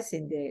 otherwise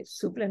in the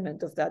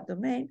supplement of that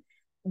domain.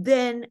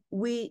 then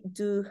we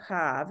do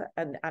have,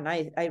 and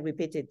I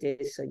repeated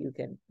this so you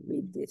can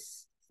read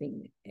this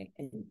thing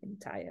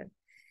entire.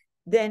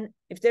 Then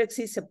if there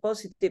exists a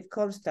positive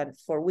constant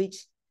for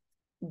which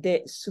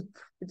the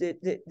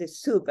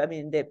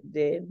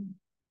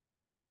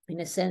in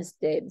a sense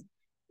the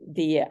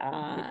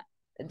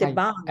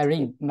bound.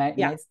 Irene,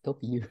 may I stop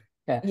you?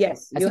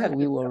 Yes, I think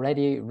we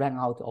already ran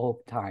out of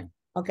time.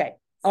 Okay,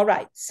 all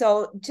right.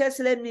 So just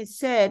let me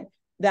say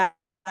that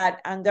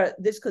under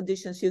these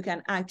conditions, you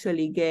can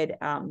actually get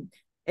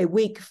a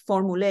weak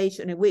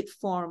formulation, a weak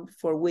form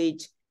for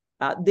which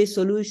this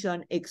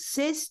solution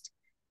exists,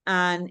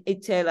 and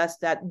it tells us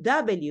that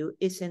W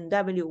is in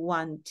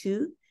W1,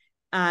 2,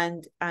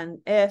 and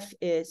F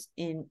is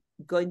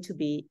going to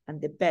be, and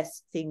the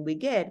best thing we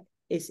get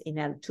is in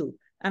L2.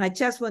 And I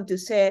just want to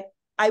say,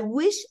 I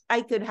wish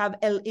I could have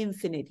L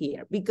infinite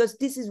here, because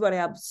this is what I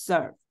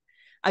observed.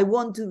 I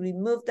want to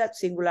remove that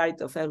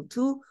singularity of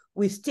L2.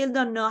 We still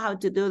don't know how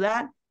to do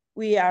that.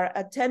 We are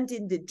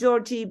attempting the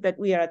Georgi, but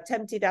we are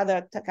attempting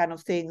other kind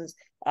of things.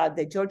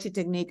 The Georgi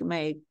technique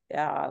may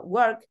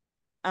work.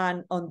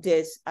 And on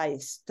this, I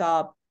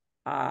stop.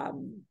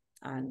 And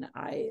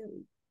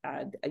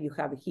you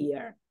have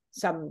here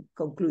some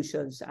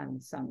conclusions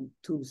and some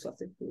tools of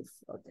the proof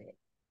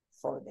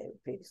for the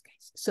previous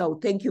case. So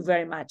thank you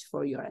very much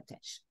for your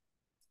attention.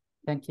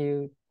 Thank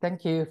you.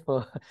 Thank you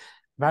for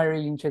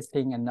very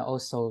interesting and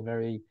also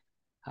very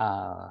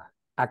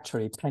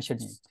actually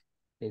passionate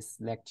this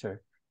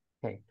lecture.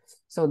 Okay,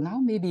 so now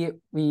maybe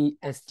we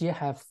still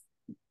have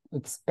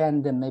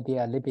expand maybe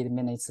a little bit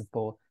minutes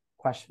for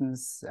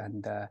questions,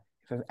 and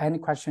if you have any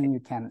question, you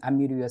can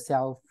unmute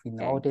yourself in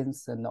the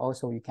audience, and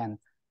also you can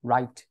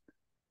write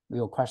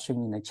your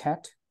question in the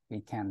chat.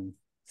 We can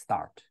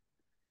start.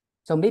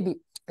 So maybe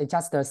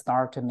just a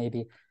start,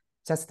 maybe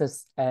just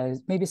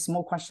maybe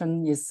small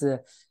question is,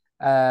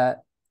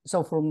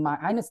 so from my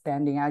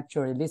understanding,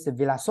 actually this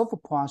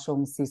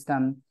Vlasov-Poisson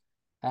system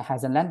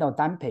has a Landau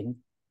damping.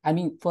 I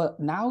mean, for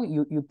now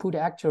you put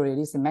actually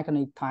this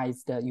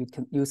magnetized,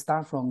 you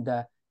start from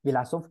the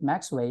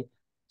Vlasov-Maxwell.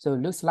 So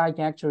it looks like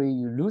actually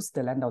you lose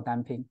the Landau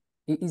damping.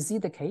 Is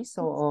it the case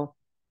or?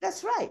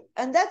 That's right.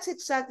 And that's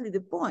exactly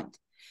the point.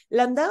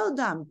 Landau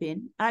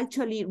damping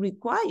actually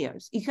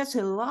requires, it has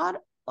a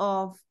lot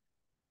of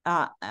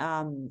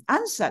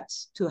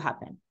ansatz to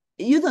happen.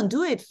 You don't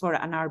do it for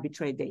an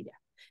arbitrary data.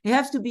 It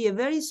has to be a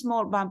very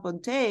small bump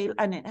on tail,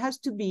 and it has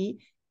to be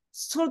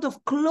sort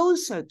of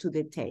closer to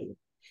the tail.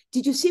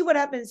 Did you see what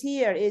happens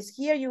here? Is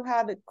here you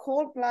have a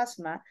cold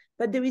plasma,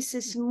 but there is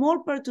a small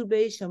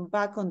perturbation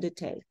back on the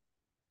tail.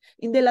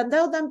 In the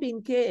Landau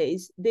damping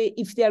case,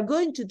 if they are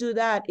going to do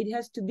that, it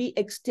has to be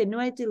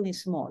extenuatingly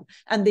small,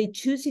 and they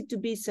choose it to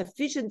be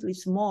sufficiently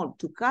small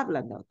to have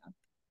Landau damping.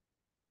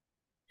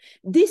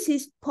 This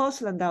is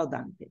post-Landau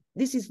damping.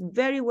 This is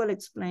very well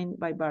explained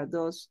by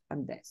Bardos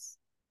and Des.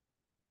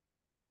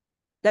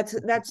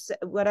 That's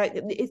what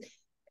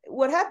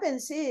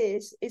happens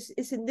is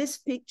in this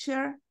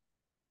picture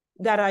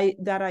that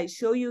I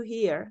show you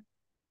here.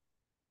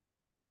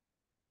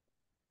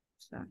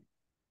 Sorry,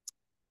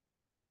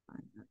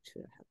 I'm not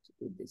sure how to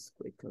do this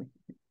quickly.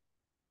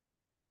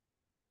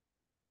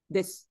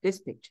 This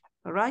picture,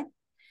 all right?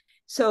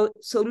 So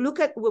look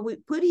at what we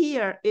put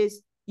here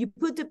is you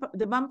put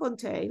the bump on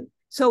tail.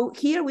 So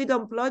here we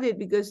don't plot it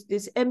because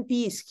this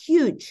MP is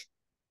huge.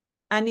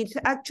 And it's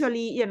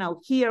actually,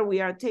 here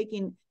we are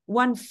taking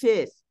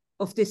 1/5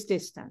 of this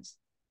distance.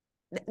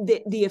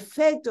 The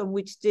effect on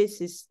which this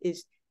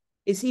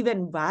is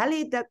even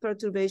valid, that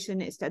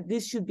perturbation, is that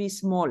this should be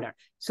smaller.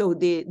 So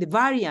the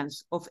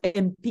variance of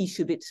MP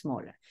should be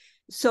smaller.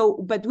 So,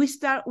 but we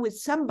start with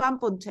some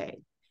bump on tail.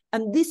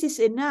 And this is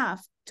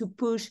enough to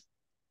push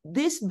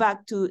this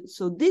back to,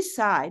 so this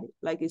side,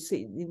 like I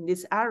say in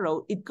this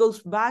arrow, it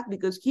goes back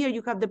because here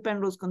you have the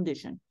Penrose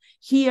condition.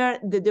 Here,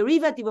 the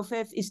derivative of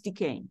F is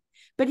decaying.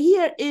 But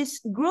here is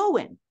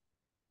growing.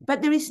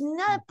 But there is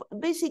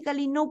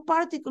basically no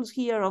particles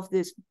here of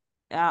this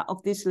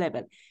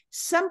level.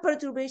 Some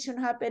perturbation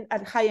happen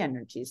at high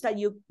energies that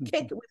you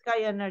kick with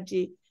high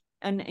energy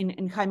and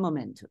in high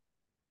momentum.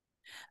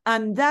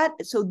 And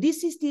so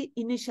this is the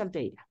initial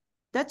data.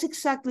 That's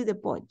exactly the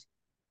point.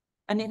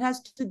 And it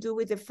has to do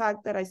with the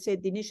fact that I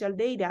said the initial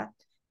data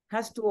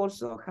has to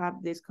also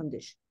have this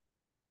condition.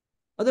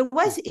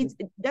 Otherwise,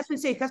 that's what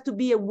I say, it has to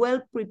be a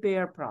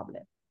well-prepared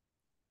problem.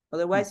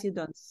 Otherwise, you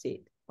don't see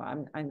it.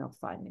 Well, I'm not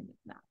finding it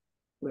now.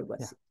 Where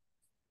was it?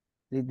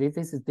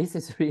 This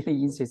is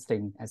really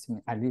interesting,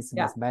 at least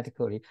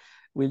mathematically.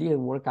 We need to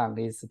work on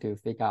this to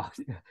figure out,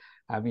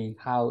 I mean,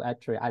 how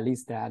actually, at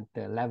least at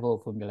the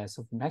level of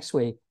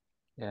Vlasov-Maxwell.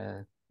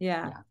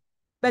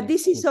 But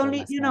this is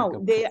only,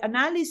 the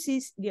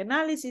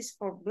analysis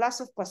for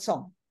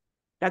Vlasov-Poisson.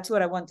 That's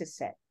what I want to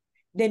say.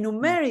 The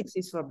numerics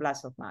is for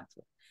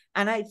Vlasov-Maxwell.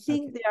 And I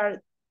think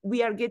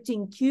we are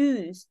getting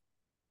cues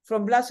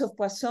from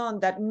Vlasov-Poisson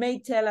that may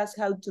tell us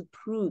how to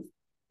prove.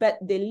 But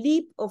the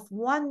leap of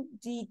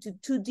 1D to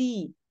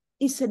 2D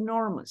is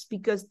enormous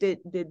because the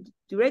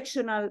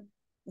directional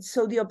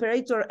so the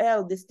operator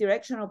L, this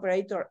direction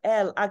operator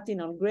L acting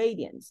on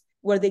gradients,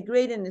 where the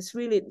gradient is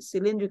really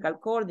cylindrical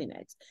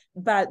coordinates,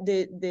 but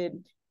the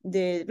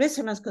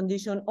resonance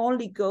condition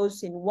only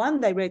goes in one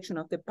direction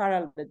of the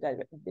parallel,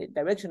 the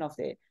direction of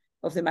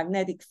the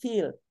magnetic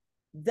field,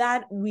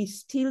 that we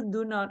still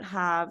do not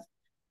have.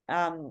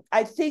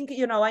 I think,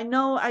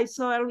 I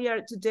saw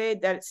earlier today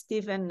that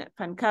Stephen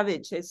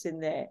Pankavich is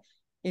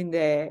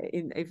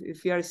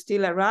if you're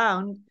still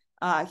around,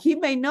 he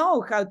may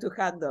know how to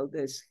handle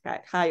this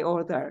high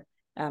order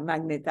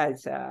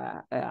magnetized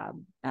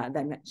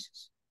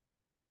dimensions.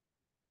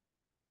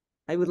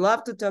 I would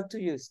love to talk to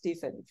you,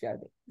 Stephen, if you're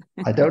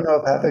there. I don't know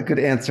if I have a good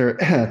answer.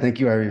 Thank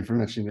you, Irene, for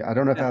mentioning me. I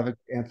don't know if I have an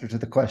answer to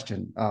the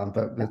question,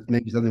 but that's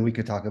maybe something we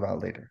could talk about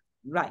later.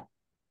 Right.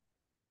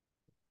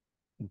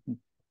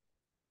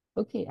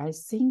 Okay, I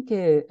think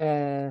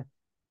due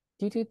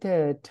to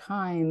the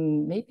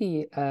time,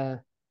 maybe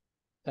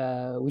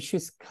we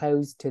should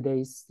close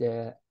today's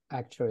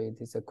actually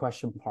this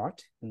question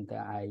part, and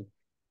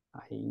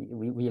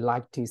we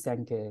like to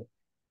thank the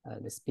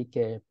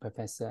speaker,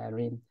 Professor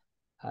Irene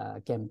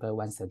Gamba,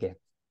 once again.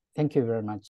 Thank you very much.